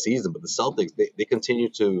basketball left this season, but the Celtics, they continue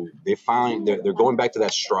to, they're going back to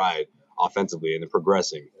that stride offensively, and they're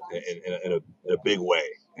progressing in a big way.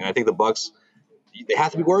 And I think the Bucks, they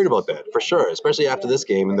have to be worried about that for sure, especially after this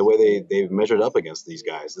game and the way they've measured up against these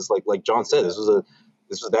guys. It's like John said, this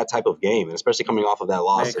was that type of game, and especially coming off of that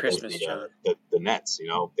loss against the Nets.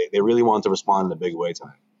 They really wanted to respond in a big way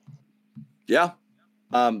tonight. Yeah,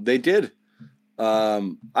 they did.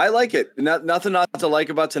 I like it. Nothing not to like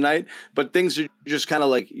about tonight, but things are just kind of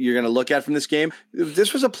like you're going to look at from this game.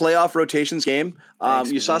 This was a playoff rotations game.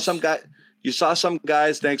 You saw some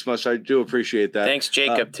guys. Thanks much. I do appreciate that. Thanks,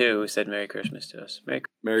 Jacob, too, who said Merry Christmas to us.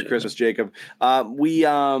 Merry Christmas, Jacob. We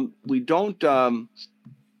don't.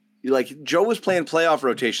 Like Joe was playing playoff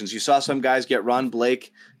rotations. You saw some guys get run,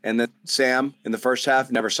 Blake and then Sam in the first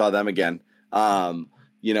half. Never saw them again. So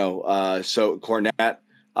Cornette,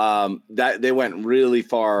 that they went really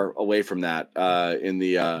far away from that in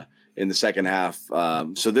the second half.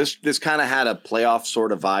 So this kind of had a playoff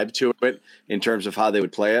sort of vibe to it in terms of how they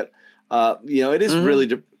would play it. It is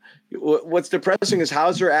really. What's depressing is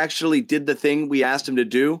Hauser actually did the thing we asked him to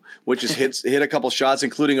do, which is hit a couple shots,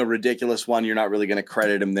 including a ridiculous one. You're not really going to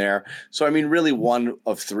credit him there. So, I mean, really 1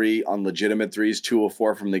 of 3 on legitimate threes, 2 of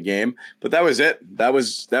 4 from the game. But that was it. That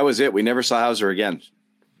was it. We never saw Hauser again.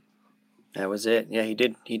 That was it. Yeah, he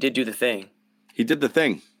did do the thing. He did the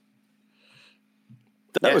thing.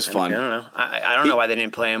 That was fun. I don't know. I don't know why they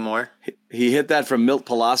didn't play him more. He hit that from Milt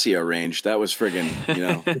Palacio range. That was friggin',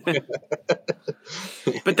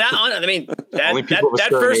 But that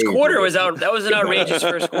first quarter was out. That was an outrageous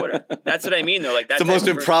first quarter. That's what I mean, though. Like that's the most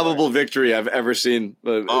improbable victory I've ever seen.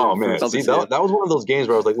 Oh man, see, that was one of those games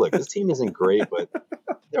where I was like, look, this team isn't great, but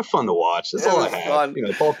they're fun to watch. That's all I had.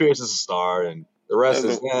 Paul Pierce is a star, and The rest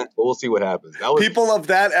is but we'll see what happens. That was people of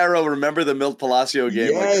that era remember the Milt Palacio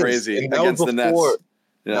game like crazy against the Nets.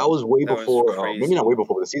 Yeah. That was way before, maybe not way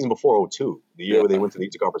before, but the season before 2002, the year where they went to the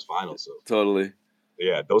Eastern Conference Finals. So totally,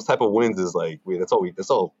 yeah, those type of wins is like that's all we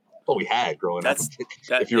had growing up.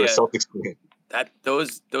 If you're a Celtics fan,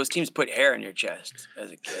 those teams put hair in your chest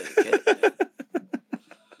as a kid.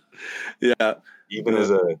 Yeah, even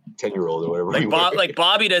as a 10-year-old or whatever. Like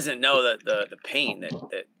Bobby doesn't know the pain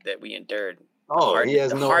that we endured. Oh, he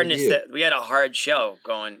has no hardness idea. That we had a hard show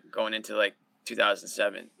going into like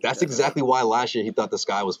 2007. That's exactly why last year he thought the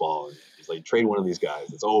sky was falling. He's like, trade one of these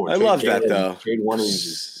guys. It's over. I love that though. Trade one of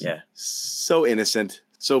these. Yeah. So innocent,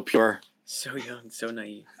 so pure, so young, so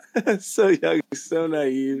naive. So young, so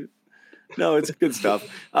naive. No, it's good stuff.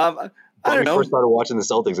 I don't know. First started watching the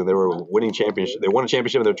Celtics and they were winning championship. They won a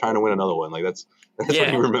championship and they're trying to win another one. Like that's what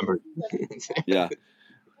he remembered. Yeah.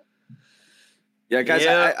 Yeah, guys.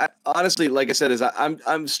 Yeah. I honestly, like I said,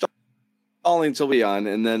 I'm stalling until we on,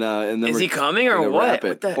 and then is he coming or what?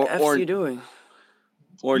 What the F are you doing?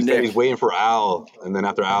 Or he Nick. He's waiting for Al, and then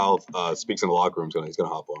after Al speaks in the locker room, he's gonna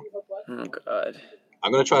hop on. Oh God.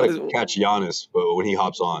 I'm gonna try to catch Giannis, but when he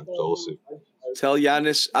hops on, so we'll see. Tell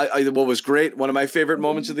Giannis what was great. One of my favorite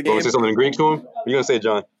moments of the game. Want to say something in Greek to him? You're gonna say it,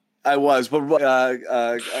 John. I was, but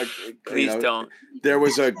please don't. There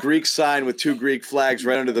was a Greek sign with two Greek flags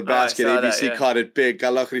right under the basket. ABC caught it big.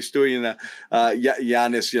 Kala Christouyina,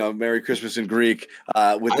 Giannis, Merry Christmas in Greek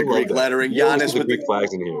with the Greek lettering. Giannis with the Greek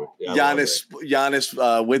flags in here. Yeah,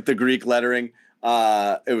 Giannis with the Greek lettering.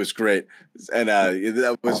 It was great, and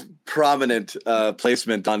that was prominent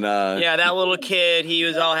placement on. Yeah, that little kid. He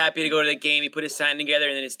was all happy to go to the game. He put his sign together,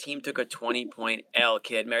 and then his team took a 20-point L.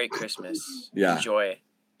 Kid, Merry Christmas. Yeah, enjoy it.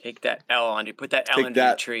 Take that L on you. Put that L under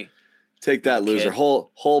your tree. Take that, loser. Kid.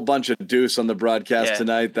 Whole bunch of deuce on the broadcast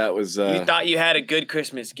tonight. That was. You thought you had a good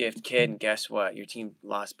Christmas gift, kid, and guess what? Your team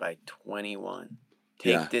lost by 21.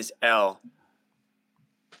 Take this L.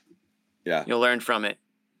 Yeah. You'll learn from it.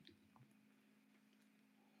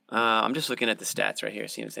 I'm just looking at the stats right here,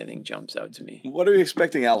 seeing if anything jumps out to me. What are you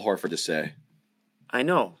expecting Al Horford to say? I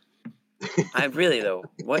know. I really though.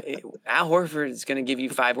 What Al Horford is going to give you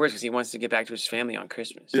 5 words because he wants to get back to his family on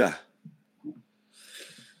Christmas. Yeah.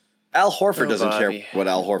 Al Horford doesn't care what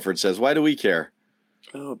Al Horford says. Why do we care?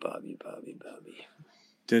 Oh, Bobby.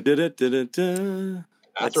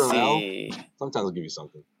 After an Al, sometimes I'll give you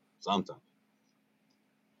something. Sometimes.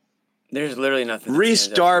 There's literally nothing. Reese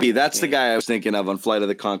Darby, that's the guy I was thinking of on Flight of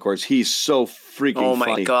the Conchords. He's so freaking funny. Oh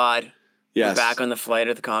my God. Yes. We're back on the Flight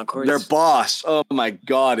of the Conchords. Their boss. Oh my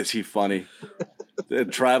God, is he funny? The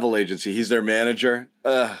travel agency. He's their manager.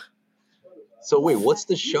 So wait, what's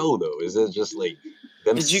the show though? Is it just like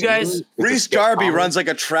them? Did you guys? Reese Darby runs like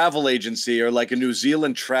a travel agency or like a New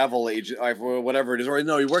Zealand travel agent or whatever it is. Or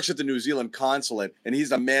no, he works at the New Zealand consulate and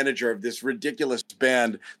he's the manager of this ridiculous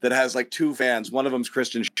band that has like 2 fans. One of them's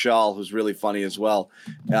Christian Schall, who's really funny as well.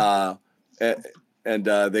 And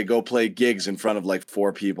they go play gigs in front of like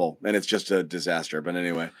 4 people, and it's just a disaster. But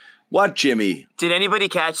anyway, what, Jimmy? Did anybody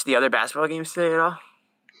catch the other basketball games today at all?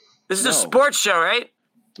 This is a sports show, right?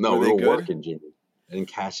 No, we were working, Jimmy. I didn't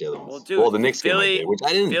catch the other ones. Well, the Knicks game, which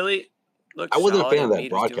I didn't. I wasn't a fan of that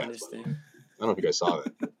broadcast. I don't know if you guys saw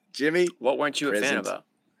that. Jimmy, what weren't you a fan about?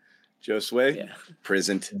 Joe Sway, yeah,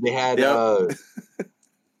 prisoned. They had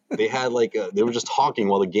they had like they were just talking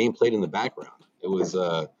while the game played in the background. It was.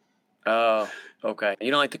 Oh, okay.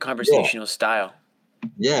 You don't like the conversational style.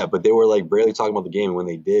 Yeah, but they were like barely talking about the game. And when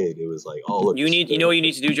they did, it was like, oh look. You know what you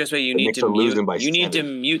need to do, just what you need to mute. Need to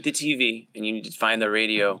mute the TV and you need to find the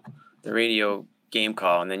radio game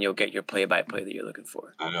call, and then you'll get your play-by-play that you're looking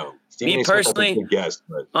for. I know. Me personally,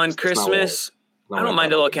 on Christmas, I don't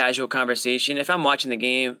mind a little casual conversation. If I'm watching the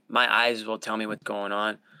game, my eyes will tell me what's going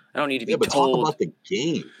on. I don't need to be but told. Talk about the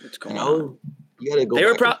game. What's going on? You gotta go. They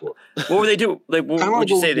were what would they do? Like, what would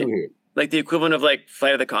you say? Like the equivalent of like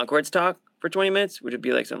Flight of the Conchords talk for 20 minutes? Would it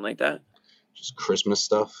be like something like that? Just Christmas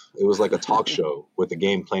stuff. It was like a talk show with the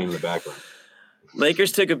game playing in the background.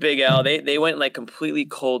 Lakers took a big L. They went like completely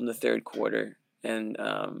cold in the 3rd quarter, and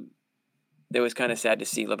it was kind of sad to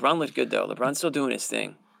see. LeBron looked good though. LeBron's still doing his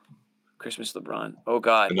thing. Christmas LeBron. Oh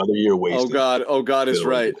God. Another year wasted. Oh God is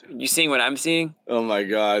right. You seeing what I'm seeing? Oh my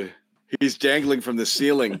God. He's dangling from the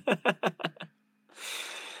ceiling.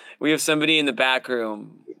 We have somebody in the back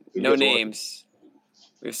room. No names.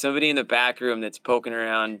 We have somebody in the back room that's poking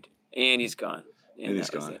around, and he's gone. And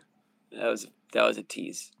he's gone. That was a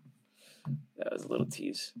tease. That was a little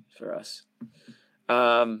tease for us.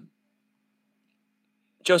 Joe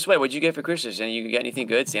Sway, what'd you get for Christmas? And you get anything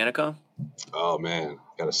good? Santa come? Oh man,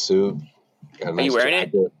 got a suit. Got a nice Are you wearing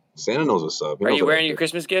jacket. Santa knows what's up. Are you wearing your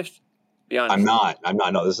Christmas gift? Be honest. I'm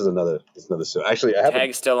not. No, this is another suit. Actually, I have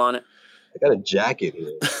Tag's still on it. I got a jacket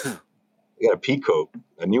here. I got a peacoat,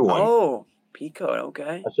 a new one. Oh, peacoat.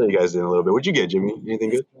 Okay. I'll show you guys in a little bit. What'd you get, Jimmy?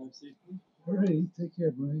 Anything good? All right. Take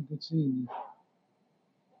care, Brian. Good seeing you.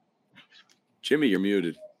 Jimmy, you're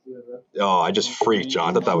muted. Oh, I just freaked,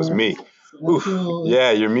 John. I thought that was me. Oof.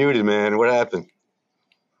 Yeah, you're muted, man. What happened?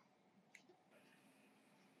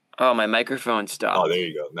 Oh, my microphone stopped. Oh, there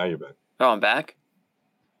you go. Now you're back. Oh, I'm back?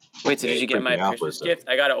 Wait, so did you get freaked my me out for a Christmas second. gift?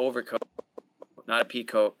 I got an overcoat. Not a pea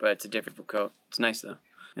coat, but it's a different coat. It's nice, though.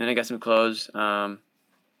 And I got some clothes. Odds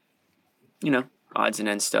and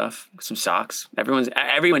ends stuff. Some socks.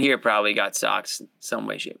 Everyone here probably got socks in some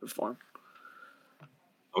way, shape, or form.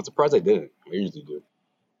 I'm surprised I didn't. I usually do.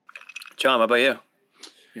 John, what about you?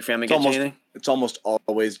 Your family get you anything? It's almost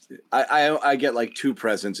always I get like 2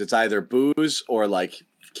 presents. It's either booze or like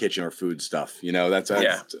kitchen or food stuff. That's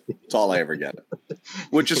all I ever get,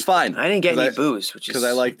 which is fine. I didn't get any booze, which is because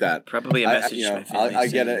I like that. Probably a message to my family. I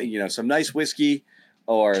get some nice whiskey,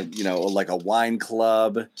 or like a wine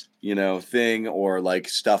club, thing, or like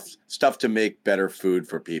stuff to make better food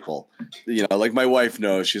for people. Like my wife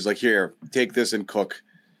knows. She's like, here, take this and cook.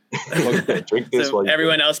 Drink this So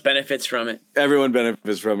everyone else benefits from it. Everyone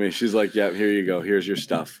benefits from it. She's like, yeah, here you go. Here's your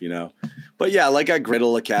stuff, But yeah, like a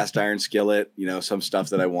griddle, a cast iron skillet, some stuff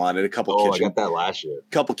that I wanted, a couple I got that last year.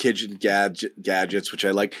 Couple kitchen gadgets, which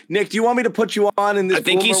I like. Nick, do you want me to put you on in this? I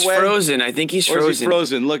think he's frozen. Or is he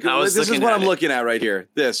frozen? Look, this is what I'm looking at right here.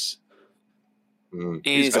 This.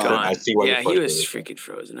 He's gone. I see why he was freaking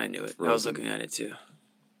frozen. I knew it. I was looking at it too.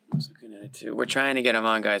 We're trying to get him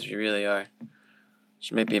on, guys. We really are.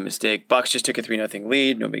 Which may be a mistake. Bucks just took a 3-0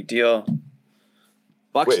 lead. No big deal.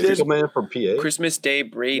 Bucks did. Is this a man from PA? Christmas Day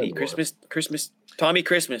Brady. Christmas. Tommy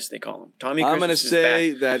Christmas, they call him. Tommy Christmas. I'm going to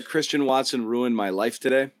say that Christian Watson ruined my life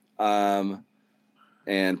today. And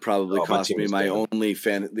probably cost me the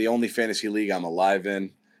only fantasy league I'm alive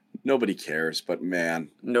in. Nobody cares, but man.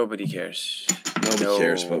 Nobody cares.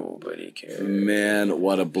 Nobody cares. Man,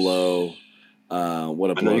 what a blow. What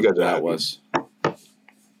a blow that was.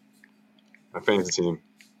 My fantasy team.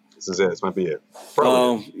 This is it. This might be it.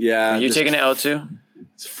 Oh, yeah. Are you taking an L too?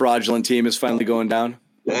 This fraudulent team is finally going down.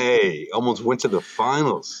 Hey, almost went to the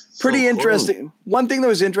finals. Pretty interesting. One thing that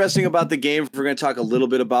was interesting about the game, if we're going to talk a little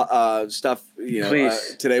bit about stuff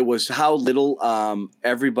today, was how little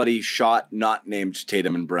everybody shot not named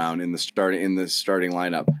Tatum and Brown in the starting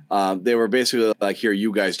lineup. They were basically like, here,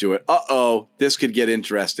 you guys do it. Uh-oh, this could get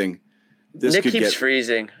interesting. Nick keeps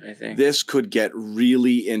freezing, I think. This could get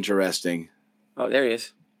really interesting. Oh, there he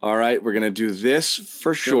is. All right, we're going to do this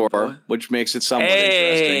for sure, which makes it somewhat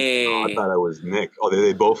interesting. Oh, I thought it was Nick. Oh,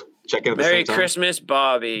 they both check in at the same time? Merry Christmas,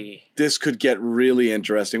 Bobby. This could get really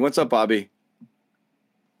interesting. What's up, Bobby?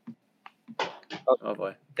 Oh,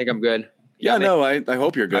 boy. I think I'm good. Yeah, no, I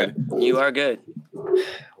hope you're good. You are good.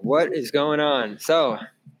 What is going on? So,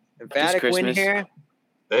 emphatic win here.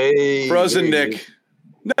 Hey. Frozen Nick.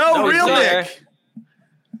 No, real Nick.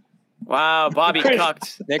 Wow, Bobby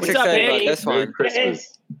cucked. Nick's excited about this one.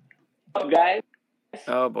 Christmas. What's up, guys?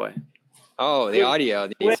 Oh, boy. Oh, the audio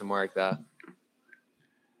needs some work, though.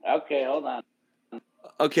 Okay, hold on.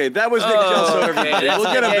 Okay, that was Nick Gelso, everybody. Okay,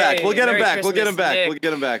 we'll get him back. We'll get him Merry back. We'll get him Christmas, back. Nick. We'll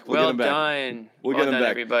get him back. We'll Well get him back. done. We'll Well get him done,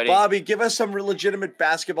 back. everybody. Bobby, give us some legitimate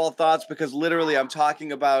basketball thoughts, because literally I'm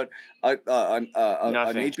talking about an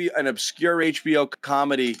obscure HBO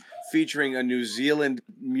comedy featuring a New Zealand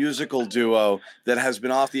musical duo that has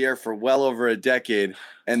been off the air for well over a decade,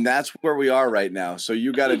 and that's where we are right now. So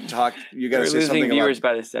you got to talk. You got to say something viewers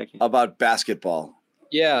by the second. about basketball.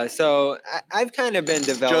 Yeah, so I've kind of been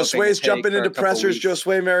developing. Josue's jumping into pressers.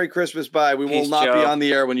 Josue, Merry Christmas. Bye. We will not be on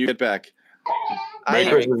the air when you get back. Merry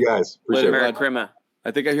Christmas, guys. Appreciate it. Merry Christmas.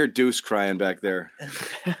 I think I hear Deuce crying back there.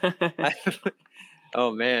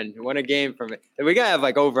 Oh man, what a game from it. We gotta have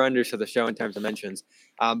like over-unders for the show in terms of mentions.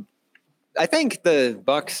 I think the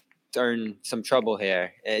Bucks are in some trouble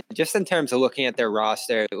here, just in terms of looking at their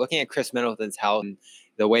roster, looking at Chris Middleton's health and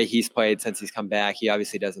the way he's played since he's come back. He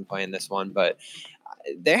obviously doesn't play in this one, but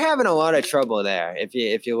they're having a lot of trouble there.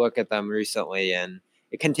 If you look at them recently, and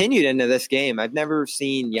it continued into this game. I've never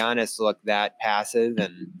seen Giannis look that passive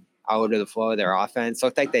and out of the flow of their offense.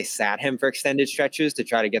 Looked like they sat him for extended stretches to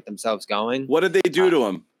try to get themselves going. What did they do to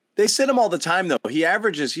him? They sit him all the time, though.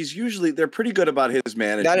 They're pretty good about his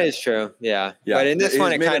management. That is true. Yeah. But in this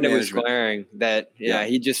one, it kind of was glaring that,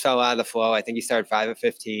 he just fell out of the flow. I think he started 5 of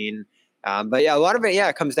 15. But yeah, a lot of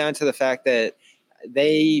it, comes down to the fact that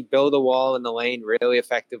they build a wall in the lane really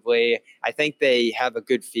effectively. I think they have a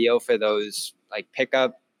good feel for those like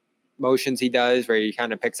pickup motions he does, where he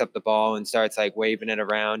kind of picks up the ball and starts like waving it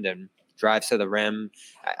around and drives to the rim.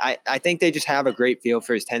 I think they just have a great feel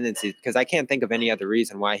for his tendencies because I can't think of any other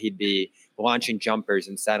reason why he'd be launching jumpers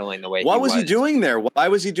and settling the way What he was he doing there? Why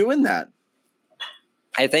was he doing that?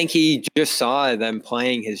 I think he just saw them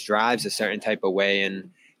playing his drives a certain type of way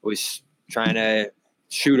and was trying to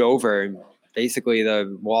shoot over basically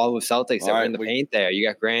the wall of Celtics that were in the paint there. You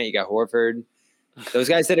got Grant, you got Horford. Those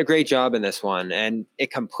guys did a great job in this one, and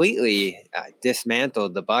it completely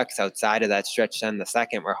dismantled the Bucks outside of that stretch in the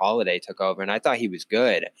second where Holiday took over, and I thought he was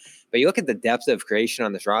good. But you look at the depth of creation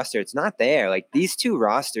on this roster, it's not there. Like these two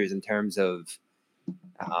rosters in terms of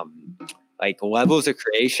like levels of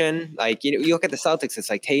creation, like you look at the Celtics, it's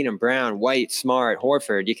like Tatum, Brown, White, Smart,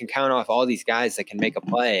 Horford. You can count off all these guys that can make a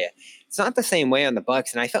play. It's not the same way on the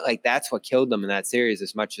Bucks, and I felt like that's what killed them in that series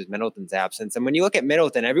as much as Middleton's absence. And when you look at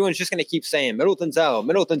Middleton, everyone's just going to keep saying Middleton's out,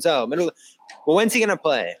 Middleton's out, Middleton. Well, when's he going to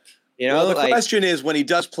play? You know, well, the question is, when he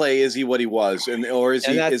does play, is he what he was, or is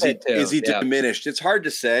he diminished? It's hard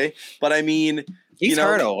to say, but I mean, he's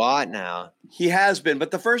hurt a lot now. He has been,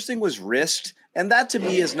 but the first thing was wrist. And that to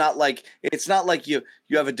me is not like it's not like you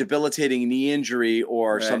have a debilitating knee injury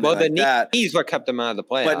or something like that. The knee's what kept him out of the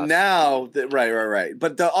playoffs. But now, right.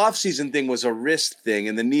 But the offseason thing was a wrist thing,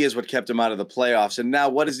 and the knee is what kept him out of the playoffs. And now,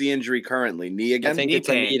 what is the injury currently? Knee again? I think it's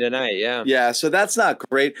a knee tonight. Yeah. Yeah. So that's not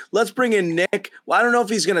great. Let's bring in Nick. Well, I don't know if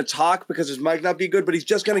he's going to talk because his mic not be good, but he's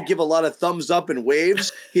just going to give a lot of thumbs up and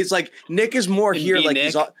waves. He's like Nick is more here, like Nick.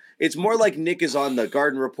 He's on. It's more like Nick is on the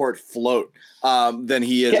Garden Report float than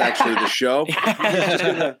he is actually the show.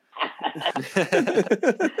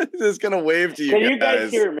 Just gonna wave to you. Can you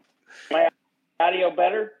guys hear me? My audio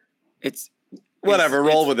better? It's whatever.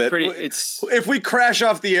 Roll with it. If we crash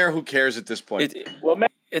off the air, who cares at this point?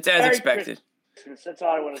 It's as expected. Christmas. That's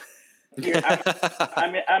all I want to hear.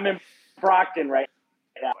 I'm in Brockton right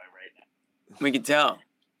now. We can tell.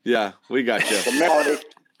 Yeah, we got you.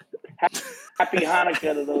 Happy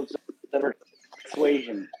Hanukkah to those that are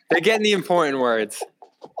persuasion. They're getting the important words.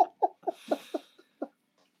 I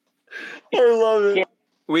love it.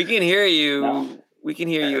 We can hear you. No. We can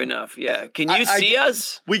hear you enough. Yeah. Can you see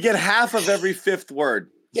us? We get half of every fifth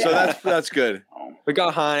word. Yeah. So that's good. We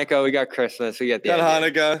got Hanukkah. We got Christmas. We got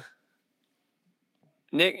Hanukkah.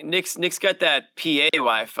 Nick's got that PA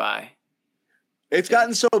Wi-Fi. It's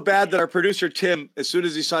gotten so bad that our producer Tim, as soon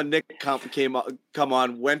as he saw Nick come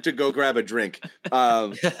on, went to go grab a drink. He's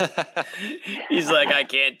like, I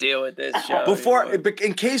can't deal with this show.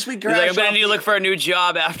 In case we crash, he's like, I'm gonna need to look for a new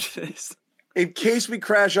job after this. In case we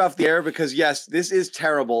crash off the air, because yes, this is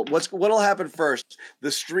terrible. What'll happen first?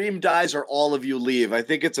 The stream dies, or all of you leave. I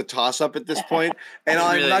think it's a toss-up at this point, and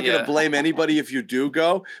I'm not going to blame anybody if you do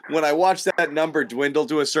go. When I watch that number dwindle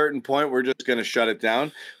to a certain point, we're just going to shut it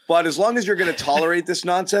down. But as long as you're going to tolerate this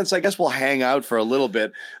nonsense, I guess we'll hang out for a little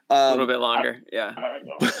bit. A little bit longer, yeah.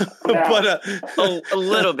 But a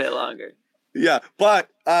little bit longer. Yeah, but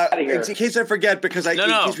in case I forget, because in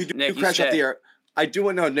case we do crash off the air. I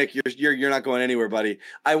do know, Nick, you're not going anywhere, buddy.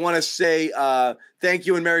 I want to say thank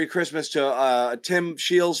you and Merry Christmas to Tim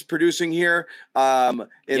Shields producing here in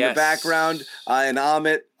the background, and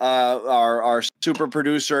Amit, our super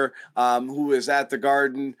producer, who is at the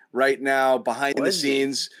Garden right now behind the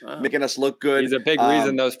scenes, making us look good. He's a big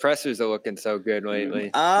reason those pressers are looking so good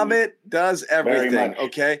lately. Amit does everything,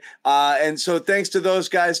 okay? And so thanks to those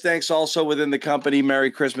guys. Thanks also within the company.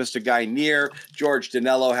 Merry Christmas to Guy Neer, George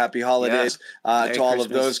Danello. Happy holidays to all of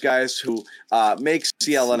those guys who make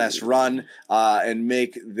CLNS run and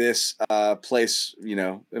make this place,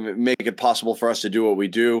 make it possible for us to do what we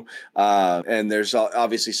do. And there's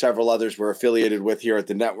obviously several others we're affiliated with here at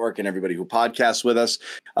the network and everybody who podcasts with us.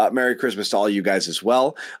 Merry Christmas to all you guys as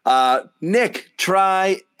well. Nick,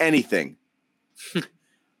 try anything.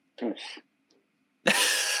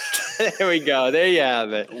 There we go. There you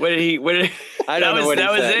have it. What did he I don't know what he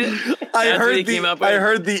said. It? I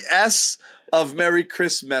heard the S of Merry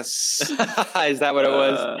Christmas. Is that what it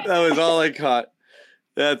was? That was all I caught.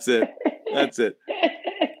 That's it.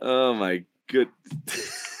 Oh my good.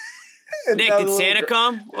 Nick, did Santa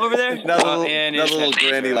come over there? Another little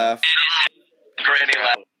granny laugh.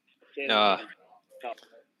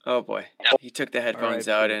 Oh boy, he took the headphones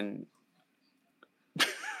out and.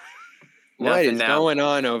 What is going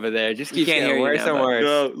on over there? Just keep getting worse and worse.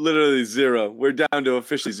 No, literally zero. We're down to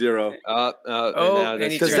officially zero. Does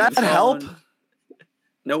that help?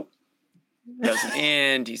 Nope. Doesn't.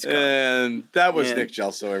 And he's gone. And that was Nick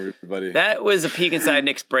Gelso, everybody. That was a peek inside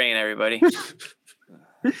Nick's brain, everybody.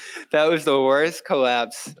 That was the worst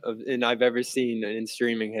collapse I've ever seen in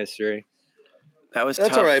streaming history. That's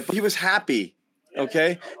tough. All right, but he was happy.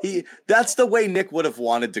 Okay, that's the way Nick would have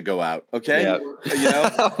wanted to go out. Okay, Yep. You know,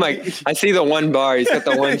 Oh my! I see the one bar. He's got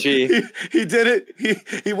the one G. he did it.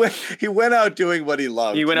 He went out doing what he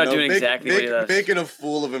loved. He went out doing exactly what he loves. Making a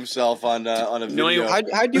fool of himself on a video. How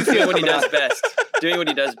do you feel Doing what he coming does out? best. Doing what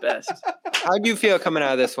he does best. How do you feel coming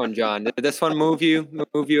out of this one, John? Did this one move you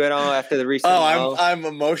at all after the recent? Oh, I'm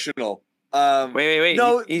emotional. Wait.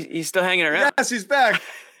 No, he's still hanging around. Yes, he's back.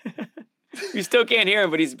 You still can't hear him,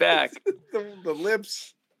 but he's back. the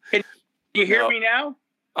lips. Can you hear me now?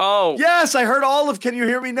 Oh. Yes, I heard all of. Can you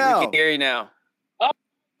hear me now? We can hear you now. Oh,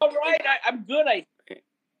 all right. I'm good.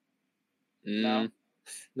 No,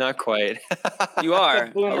 not quite. You are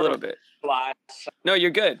a little bit. No,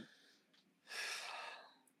 you're good.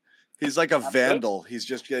 He's like a vandal. He's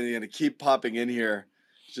just going to keep popping in here.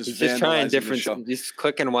 He's just trying different. Just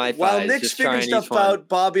clicking Wi-Fi. While Nick's figuring stuff out,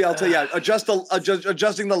 Bobby, I'll tell you,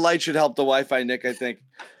 adjusting the light should help the Wi-Fi. Nick, I think.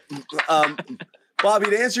 Bobby,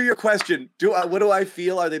 to answer your question, what do I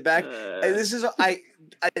feel? Are they back? This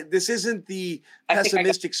isn't the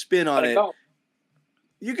pessimistic spin on it.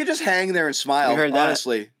 You could just hang there and smile.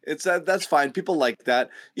 Honestly, it's that's fine. People like that.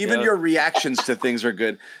 Even your reactions to things are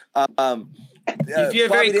good. If you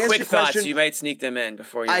have Bobby, very quick thoughts, you might sneak them in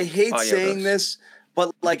before you. I hate saying this,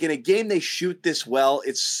 but like in a game they shoot this well,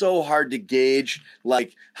 it's so hard to gauge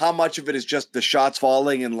like how much of it is just the shots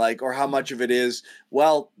falling and like, or how much of it is,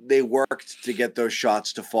 well, they worked to get those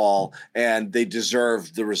shots to fall and they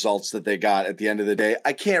deserved the results that they got at the end of the day.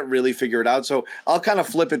 I can't really figure it out. So I'll kind of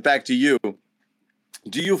flip it back to you.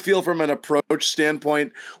 Do you feel from an approach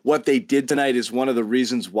standpoint what they did tonight is one of the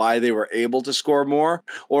reasons why they were able to score more?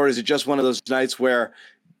 Or is it just one of those nights where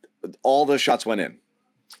all the shots went in?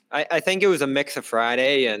 I think it was a mix of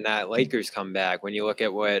Friday and that Lakers comeback. When you look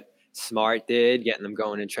at what Smart did, getting them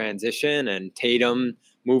going in transition, and Tatum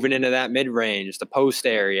moving into that mid-range, the post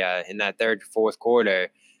area in that third, fourth quarter,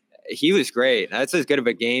 he was great. That's as good of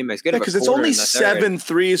a game, as good of a quarter. Because it's only 7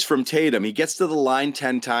 threes from Tatum. He gets to the line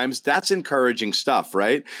 10 times. That's encouraging stuff,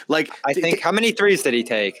 right? Like I think, how many threes did he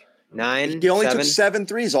take? 9? He only 7? took 7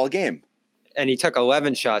 threes all game. And he took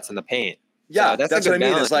 11 shots in the paint. Yeah, so that's a what good I mean.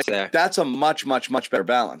 balance It's like there. that's a much better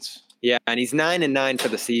balance. Yeah, and he's 9-9 for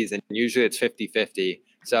the season. Usually it's 50-50.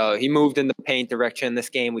 So he moved in the paint direction this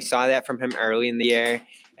game. We saw that from him early in the year,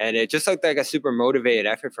 and it just looked like a super motivated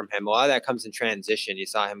effort from him. A lot of that comes in transition. You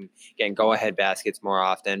saw him getting go-ahead baskets more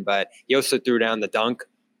often, but he also threw down the dunk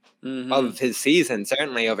of his season,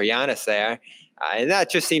 certainly over Giannis there. And that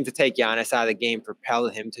just seemed to take Giannis out of the game, propel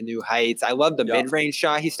him to new heights. I love the mid-range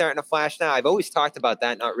shot he's starting to flash now. I've always talked about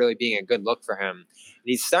that not really being a good look for him. And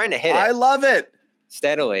he's starting to hit it. I love it.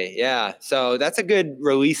 Steadily, yeah. So that's a good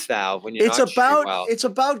release valve when you're It's not shooting about well. it's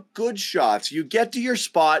about good shots. You get to your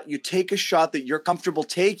spot, you take a shot that you're comfortable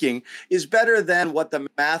taking is better than what the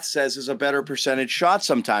math says is a better percentage shot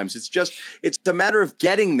sometimes. It's a matter of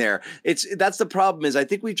getting there. That's the problem is I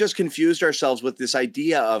think we just confused ourselves with this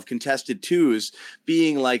idea of contested twos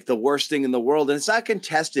being like the worst thing in the world. And it's not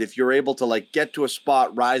contested if you're able to like get to a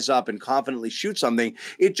spot, rise up and confidently shoot something.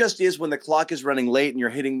 It just is when the clock is running late and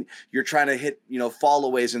you're trying to hit,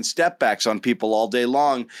 fallaways and step backs on people all day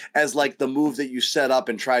long as like the move that you set up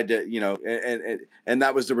and tried to, and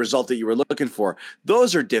that was the result that you were looking for.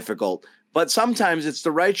 Those are difficult. But sometimes it's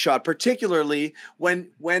the right shot, particularly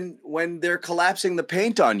when they're collapsing the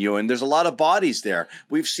paint on you and there's a lot of bodies there.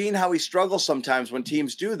 We've seen how he struggles sometimes when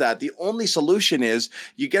teams do that. The only solution is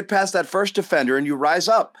you get past that first defender and you rise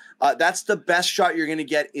up. That's the best shot you're going to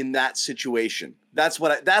get in that situation. That's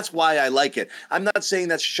why I like it. I'm not saying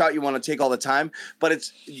that's a shot you want to take all the time, but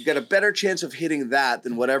you get a better chance of hitting that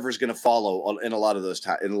than whatever's going to follow in a lot of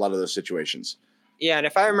those situations. Yeah, and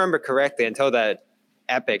if I remember correctly, until that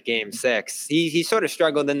epic game 6, he sort of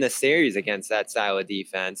struggled in this series against that style of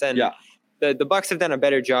defense. And the Bucks have done a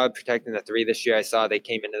better job protecting the three this year. I saw they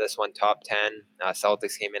came into this one top 10.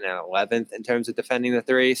 Celtics came in at 11th in terms of defending the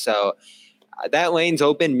three. So that lane's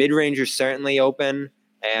open. Mid-range is certainly open.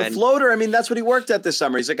 And the floater, that's what he worked at this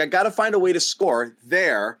summer. He's like, I got to find a way to score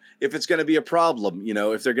there if it's going to be a problem,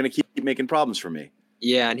 if they're going to keep making problems for me.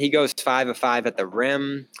 Yeah, and he goes 5 of 5 at the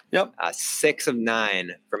rim. Yep. 6 of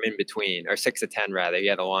 9 from in between, or 6 of 10 rather. He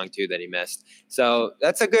had a long 2 that he missed. So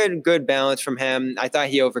that's a good balance from him. I thought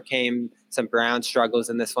he overcame some Brown struggles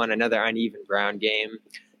in this one, another uneven Brown game.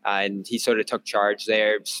 And he sort of took charge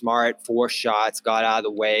there. Smart, 4 shots, got out of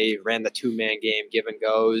the way, ran the 2-man game, give and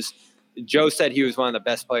goes. Joe said he was one of the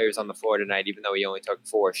best players on the floor tonight, even though he only took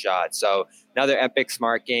 4 shots. So another epic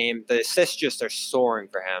Smart game. The assists just are soaring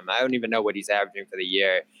for him. I don't even know what he's averaging for the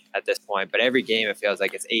year at this point, but every game it feels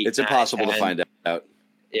like it's 8. It's impossible to find out.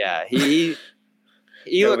 Yeah, he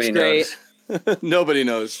looks great. Nobody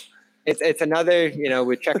knows. It's another,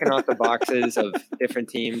 we're checking off the boxes of different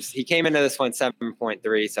teams. He came into this one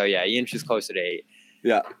 7.3, so yeah, he inches closer to 8.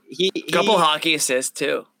 Yeah. Couple hockey assists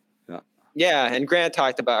too. Yeah, and Grant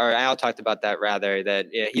talked about, or Al talked about that rather, that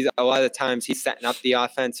he's a lot of the times he's setting up the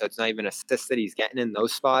offense, so it's not even assists that he's getting in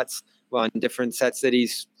those spots, well, in different sets that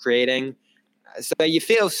he's creating. So you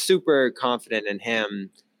feel super confident in him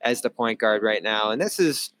as the point guard right now. And this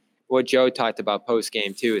is what Joe talked about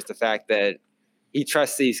post-game too, is the fact that he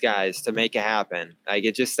trusts these guys to make it happen. Like,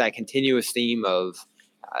 it's just that continuous theme of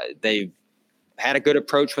they had a good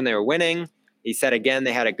approach when they were winning. He said again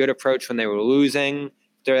they had a good approach when they were losing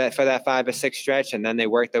for that 5 or 6 stretch, and then they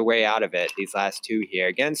worked their way out of it these last 2 here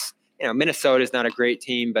against, Minnesota's not a great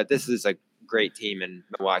team, but this is a great team in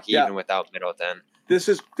Milwaukee, even without Middleton. This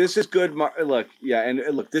is good. This is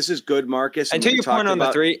good, Marcus. And to your point on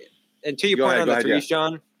the three, threes,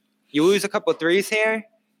 John, you lose a couple of threes here.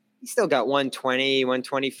 You still got 120,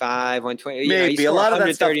 125, 120. Maybe a lot of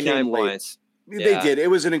that stuff came points. They did. It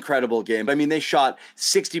was an incredible game. I mean, they shot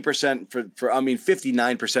 60% for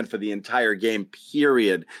 59% for the entire game,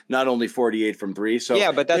 period. Not only 48 from 3. So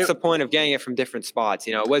yeah, but that's the point of getting it from different spots.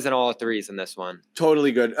 It wasn't all threes in this one.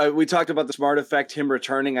 Totally good. We talked about the Smart effect. Him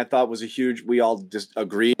returning, I thought was we all just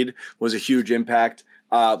agreed was a huge impact.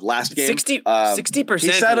 Last game,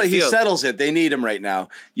 60%. He settles it. They need him right now.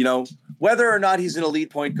 Whether or not he's an elite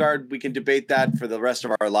point guard, we can debate that for the rest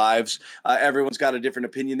of our lives. Everyone's got a different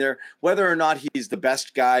opinion there. Whether or not he's the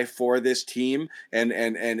best guy for this team and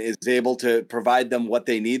is able to provide them what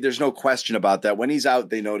they need, there's no question about that. When he's out,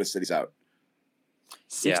 they notice that he's out.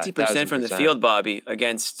 60% from the field, Bobby,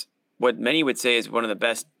 against what many would say is one of the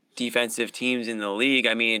best defensive teams in the league.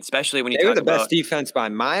 I mean, especially when you talk about the best defense by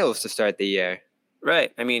miles to start the year.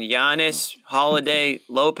 Right. I mean, Giannis, Holiday,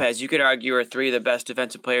 Lopez, you could argue are 3 of the best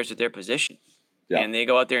defensive players at their position. Yeah. And they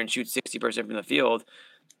go out there and shoot 60% from the field.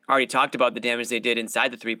 Already talked about the damage they did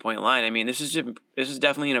inside the 3-point line. I mean, this is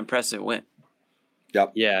definitely an impressive win.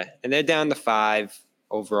 Yep. Yeah, and they're down to 5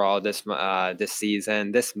 overall this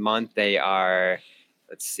season. This month they are,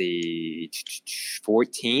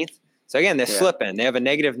 14th. So again, they're slipping. They have a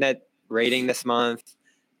negative net rating this month.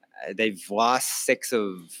 They've lost 6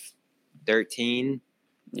 of 13.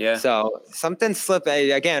 Yeah. So something slipped.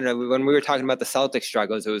 Again, when we were talking about the Celtics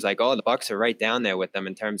struggles, it was like, the Bucks are right down there with them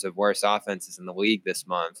in terms of worst offenses in the league this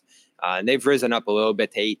month. And they've risen up a little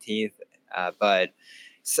bit to 18th. But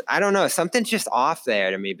I don't know. Something's just off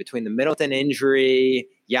there to me between the Middleton injury,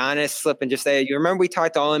 Giannis slipping. You remember we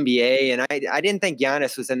talked All NBA, and I didn't think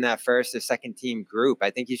Giannis was in that first or second team group.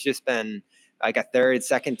 I think he's just been like a third,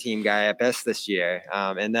 second team guy at best this year.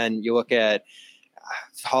 And then you look at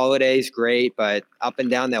Holiday's great, but up and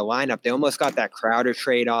down their lineup, they almost got that Crowder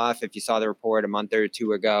trade off. If you saw the report a month or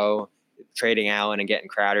 2 ago, trading Allen and getting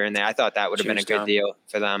Crowder in there, I thought that would have been a good deal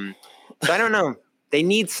for them. So I don't know. They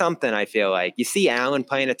need something, I feel like. You see Allen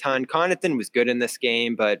playing a ton. Connaughton was good in this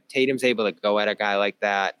game, but Tatum's able to go at a guy like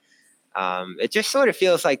that. It just sort of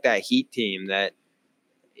feels like that Heat team that,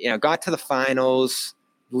 got to the finals,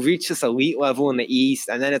 reached this elite level in the East,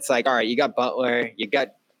 and then it's like, all right, you got Butler, you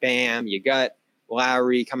got Bam, you got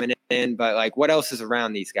Lowry coming in, but like, what else is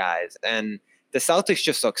around these guys? And the Celtics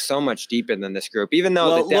just look so much deeper than this group, even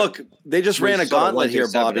though they just ran a gauntlet here,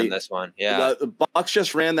 Bobby. In this one, yeah, the Bucks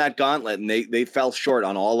just ran that gauntlet, and they fell short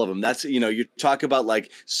on all of them. That's you talk about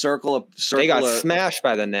like circle. They got smashed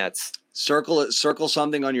by the Nets. Circle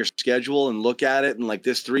something on your schedule and look at it, and like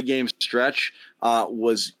this 3-game stretch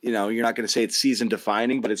was, you're not going to say it's season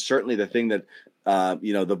defining, but it's certainly the thing that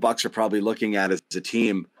the Bucks are probably looking at as a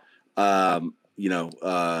team. And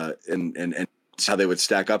how they would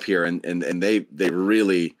stack up here, and they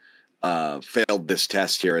really failed this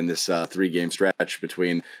test here in this 3-game stretch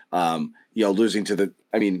between losing to the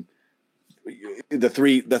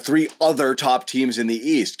three other top teams in the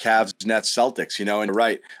East: Cavs, Nets, Celtics. And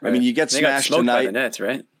right. Right. I mean, you get smashed tonight by the Nets,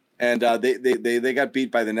 right? And they got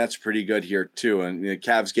beat by the Nets pretty good here too. And the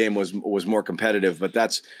Cavs game was more competitive, but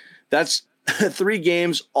that's 3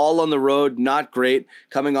 games all on the road, not great.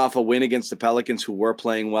 Coming off a win against the Pelicans, who were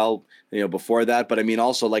playing well, before that. But I mean,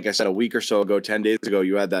 also, like I said, a week or so ago, 10 days ago,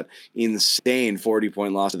 you had that insane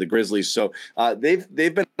 40-point loss to the Grizzlies. So they've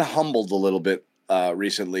been humbled a little bit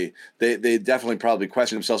recently. They definitely probably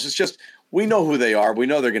question themselves. It's just, we know who they are. We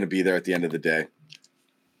know they're going to be there at the end of the day.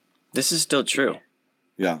 This is still true.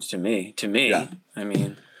 Yeah. To me. Yeah. I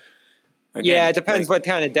mean. Again, it depends what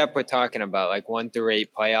kind of depth we're talking about, like 1 through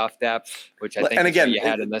 8 playoff depth, which I think is what you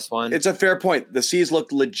had in this one. It's a fair point. The C's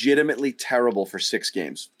looked legitimately terrible for 6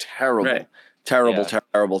 games. Terrible. Right. Terrible.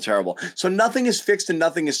 So nothing is fixed and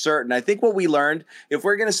nothing is certain. I think what we learned, if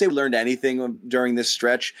we're going to say we learned anything during this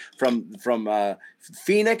stretch from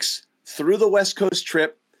Phoenix through the West Coast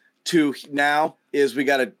trip to now is we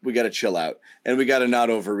gotta chill out and we gotta not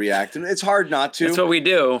overreact. And it's hard not to. That's what we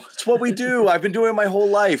do. It's what we do. I've been doing it my whole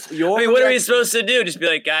life. What are we supposed to do? Just be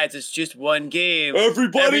like, guys, it's just one game.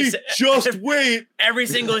 Everybody, just wait. Every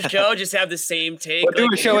single show, just have the same take. We'll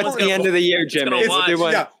do a show at the end of the year, Jimmy.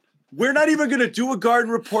 Yeah. We're not even going to do a Garden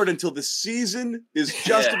Report until the season is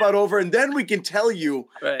just about over, and then we can tell you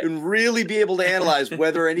and really be able to analyze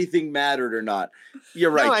whether anything mattered or not.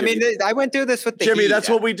 You're right. No, Jimmy. I mean, I went through this with the Jimmy. Heat. That's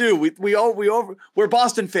what we do. We're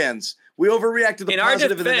Boston fans. We overreact to the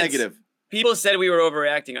positive and the negative. People said we were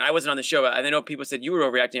overreacting. I wasn't on the show, but I know people said you were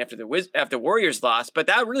overreacting after Warriors lost, but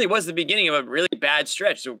that really was the beginning of a really bad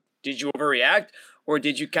stretch. So did you overreact, or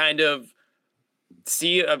did you kind of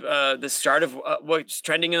see the start of what's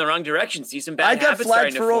trending in the wrong direction? See some bad habits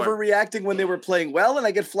starting to form. I got flagged for overreacting when they were playing well, and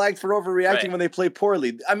I get flagged for overreacting when they play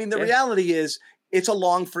poorly. I mean, the reality is it's a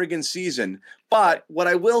long friggin' season. But what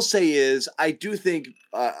I will say is I do think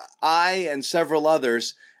I and several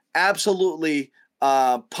others absolutely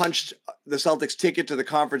punched the Celtics ticket to the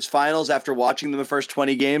conference finals after watching them the first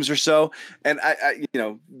 20 games or so. And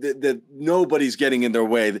nobody's getting in their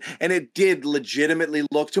way. And it did legitimately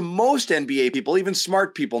look to most NBA people, even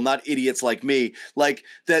smart people, not idiots like me, like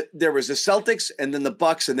that there was the Celtics and then the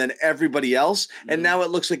Bucks and then everybody else. And now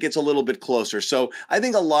it looks like it's a little bit closer. So I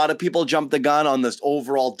think a lot of people jumped the gun on this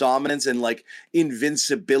overall dominance and like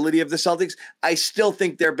invincibility of the Celtics. I still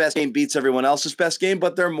think their best game beats everyone else's best game,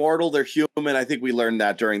 but they're mortal. They're human. I think we learned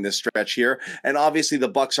that during this stretch here. And obviously the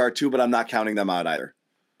Bucks are too, but I'm not counting them out either.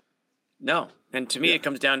 No. And to me, it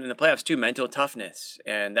comes down in the playoffs to mental toughness.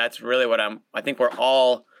 And that's really what I think we're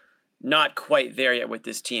all not quite there yet with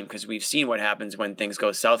this team, because we've seen what happens when things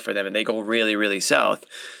go south for them and they go really, really south.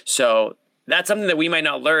 So that's something that we might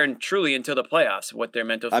not learn truly until the playoffs, what their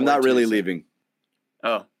mental I'm not really leaving.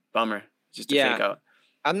 Oh, bummer. Just a fake out.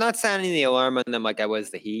 I'm not sounding the alarm on them like I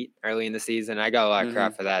was the Heat early in the season. I got a lot of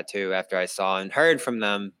crap for that too after I saw and heard from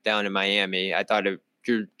them down in Miami. I thought it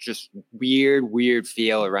just weird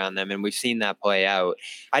feel around them, and we've seen that play out.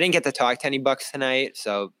 I didn't get to talk to any Bucks tonight,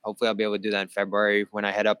 so hopefully I'll be able to do that in February when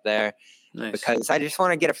I head up there. Nice. Because I just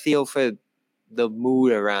want to get a feel for the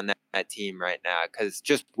mood around that team right now, because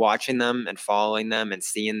just watching them and following them and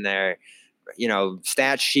seeing their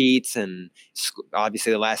stat sheets and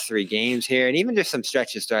obviously the last 3 games here and even just some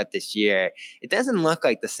stretches throughout this year, it doesn't look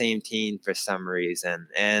like the same team for some reason.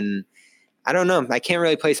 And I don't know, I can't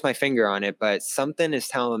really place my finger on it, but something is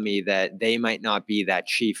telling me that they might not be that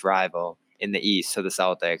chief rival in the East to the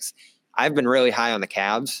Celtics. I've been really high on the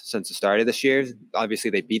Cavs since the start of this year. Obviously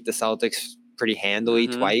they beat the Celtics pretty handily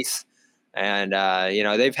twice. And,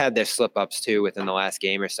 they've had their slip-ups, too, within the last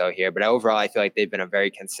game or so here. But overall, I feel like they've been a very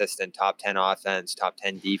consistent top 10 offense, top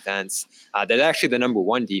 10 defense. They're actually the number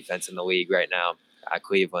 1 defense in the league right now,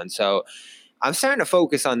 Cleveland. So I'm starting to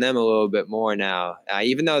focus on them a little bit more now,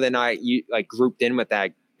 even though they're not grouped in with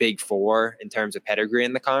that big 4 in terms of pedigree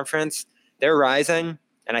in the conference. They're rising,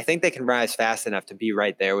 and I think they can rise fast enough to be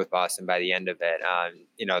right there with Boston by the end of it.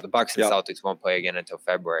 The Bucks and Celtics won't play again until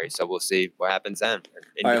February, so we'll see what happens then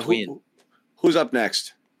in between. Who's up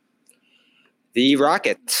next? The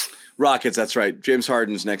Rockets. Rockets, that's right. James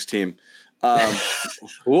Harden's next team.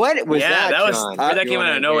 What was that? That came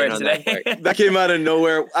out of nowhere today. That came out of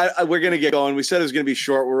nowhere. We're going to get going. We said it was going to be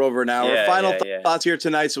short. We're over an hour. Final thoughts here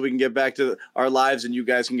tonight so we can get back to our lives and you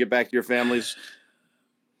guys can get back to your families.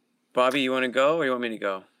 Bobby, you want to go or you want me to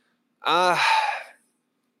go?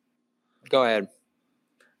 Go ahead.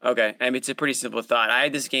 Okay. I mean, it's a pretty simple thought. I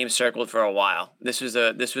had this game circled for a while. This was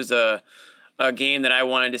a game that I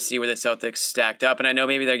wanted to see where the Celtics stacked up. And I know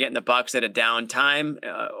maybe they're getting the Bucks at a down time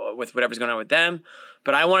with whatever's going on with them.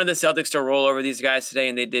 But I wanted the Celtics to roll over these guys today,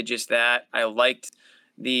 and they did just that. I liked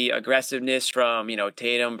the aggressiveness from,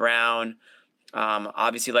 Tatum, Brown.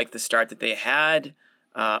 Obviously liked the start that they had.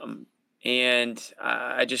 And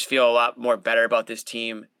I just feel a lot more better about this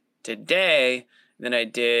team today than I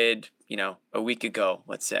did, a week ago,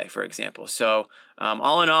 let's say, for example. So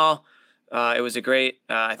all in all, it was a great,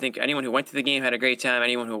 I think anyone who went to the game had a great time.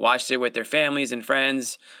 Anyone who watched it with their families and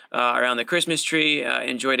friends around the Christmas tree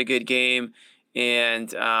enjoyed a good game. And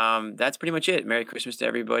that's pretty much it. Merry Christmas to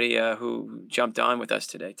everybody who jumped on with us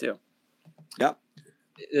today, too. Yep.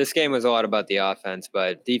 This game was a lot about the offense,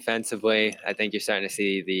 but defensively, I think you're starting to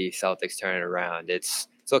see the Celtics turn it around. It's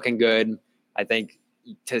looking good. I think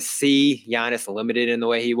to see Giannis limited in the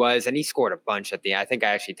way he was, and he scored a bunch at the end. I think I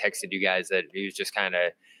actually texted you guys that he was just kind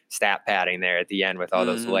of stat padding there at the end with all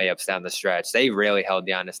those layups down the stretch. They really held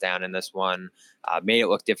Giannis down in this one, made it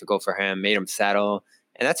look difficult for him, made him settle.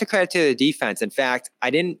 And that's a credit to the defense. In fact,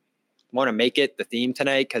 I didn't want to make it the theme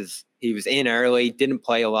tonight because he was in early, didn't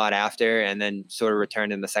play a lot after, and then sort of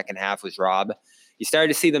returned in the second half was Rob. You started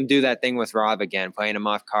to see them do that thing with Rob again, playing him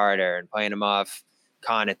off Carter and playing him off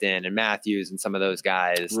Connaughton and Matthews and some of those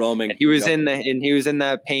guys. Roaming. And he was in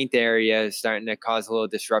the paint area, starting to cause a little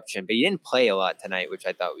disruption, but he didn't play a lot tonight, which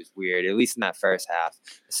I thought was weird, at least in that first half.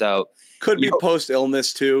 So could be post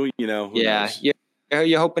illness too, you know. Who knows?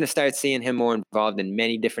 You're hoping to start seeing him more involved in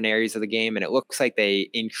many different areas of the game, and it looks like they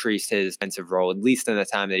increased his defensive role, at least in the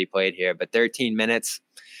time that he played here. But 13 minutes,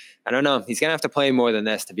 I don't know. He's going to have to play more than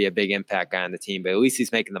this to be a big impact guy on the team, but at least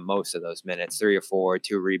he's making the most of those minutes, 3 or 4,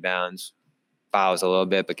 2 rebounds, fouls a little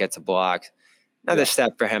bit, but gets a block. Another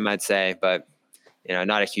step for him, I'd say, but,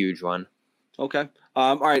 not a huge one. Okay.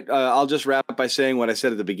 All right. I'll just wrap by saying what I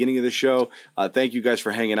said at the beginning of the show. Thank you guys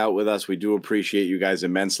for hanging out with us. We do appreciate you guys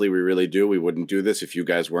immensely. We really do. We wouldn't do this if you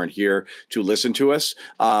guys weren't here to listen to us.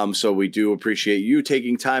 So we do appreciate you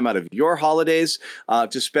taking time out of your holidays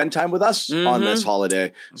to spend time with us on this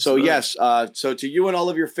holiday. Absolutely. So yes. So to you and all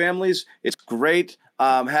of your families, it's great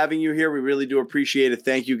having you here. We really do appreciate it.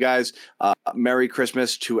 Thank you guys. Merry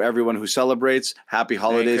Christmas to everyone who celebrates. Happy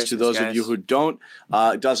holidays to those of you who don't.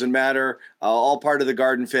 It doesn't matter. All part of the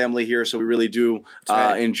Garden family here. So we really do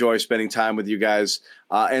enjoy spending time with you guys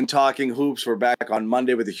and talking hoops. We're back on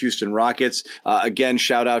Monday with the Houston Rockets. Again,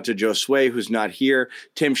 shout out to Joe Sway, who's not here.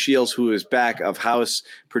 Tim Shields, who is back of house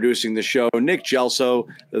producing the show. Nick Gelso,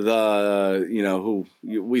 who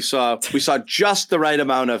we saw just the right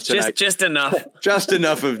amount of tonight. Just enough. Just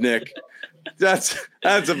enough of Nick. That's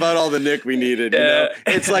about all the Nick we needed.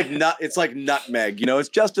 It's like nutmeg. It's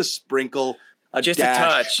just a sprinkle, just dash.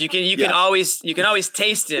 a touch. You can always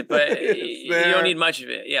taste it, but you don't need much of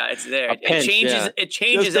it. Yeah, it's there. It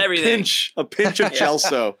changes everything. A pinch of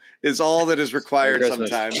Gelso is all that is required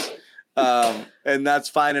sometimes, and that's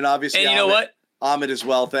fine. And obviously, and you know what? Ahmed as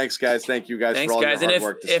well. Thanks, guys. Thank you guys for all your hard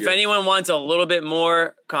work this year. If anyone wants a little bit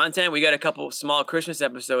more content, we got a couple small Christmas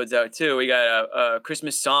episodes out too. We got a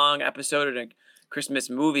Christmas song episode and a Christmas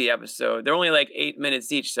movie episode. They're only like 8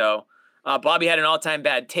 minutes each. So Bobby had an all-time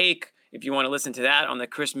bad take. If you want to listen to that on the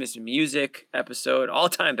Christmas music episode,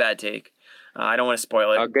 all-time bad take. I don't want to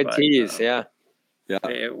spoil it. Oh, good tease. Yeah.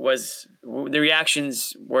 It was, the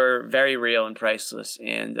reactions were very real and priceless,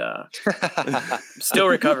 and still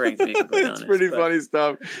recovering, to be completely honest. It's pretty funny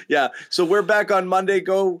stuff. Yeah. So we're back on Monday.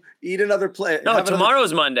 Go eat another plate. No,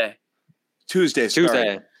 tomorrow's Monday. Tuesday.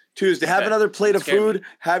 Have another plate of food.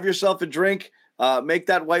 Have yourself a drink. Make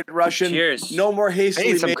that White Russian. Cheers. No more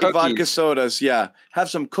hastily made vodka sodas. Yeah. Have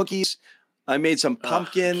some cookies. I made some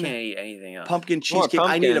pumpkin. Can't eat anything else. Pumpkin cheesecake.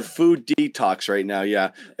 I need a food detox right now.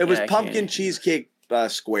 Yeah. It was pumpkin cheesecake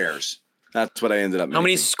squares. That's what I ended up making. How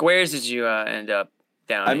many squares did you end up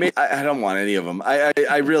down? I don't want any of them. I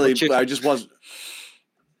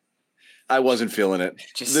wasn't feeling it.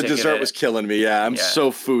 The dessert was killing me. Yeah. I'm so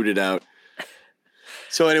fooded out.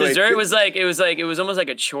 So anyway, dessert was it was almost like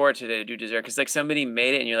a chore today to do dessert because like somebody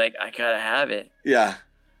made it and you're like, I gotta have it. Yeah.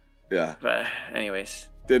 But anyways,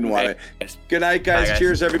 didn't want it. Good night, guys.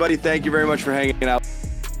 Cheers, everybody. Thank you very much for hanging out.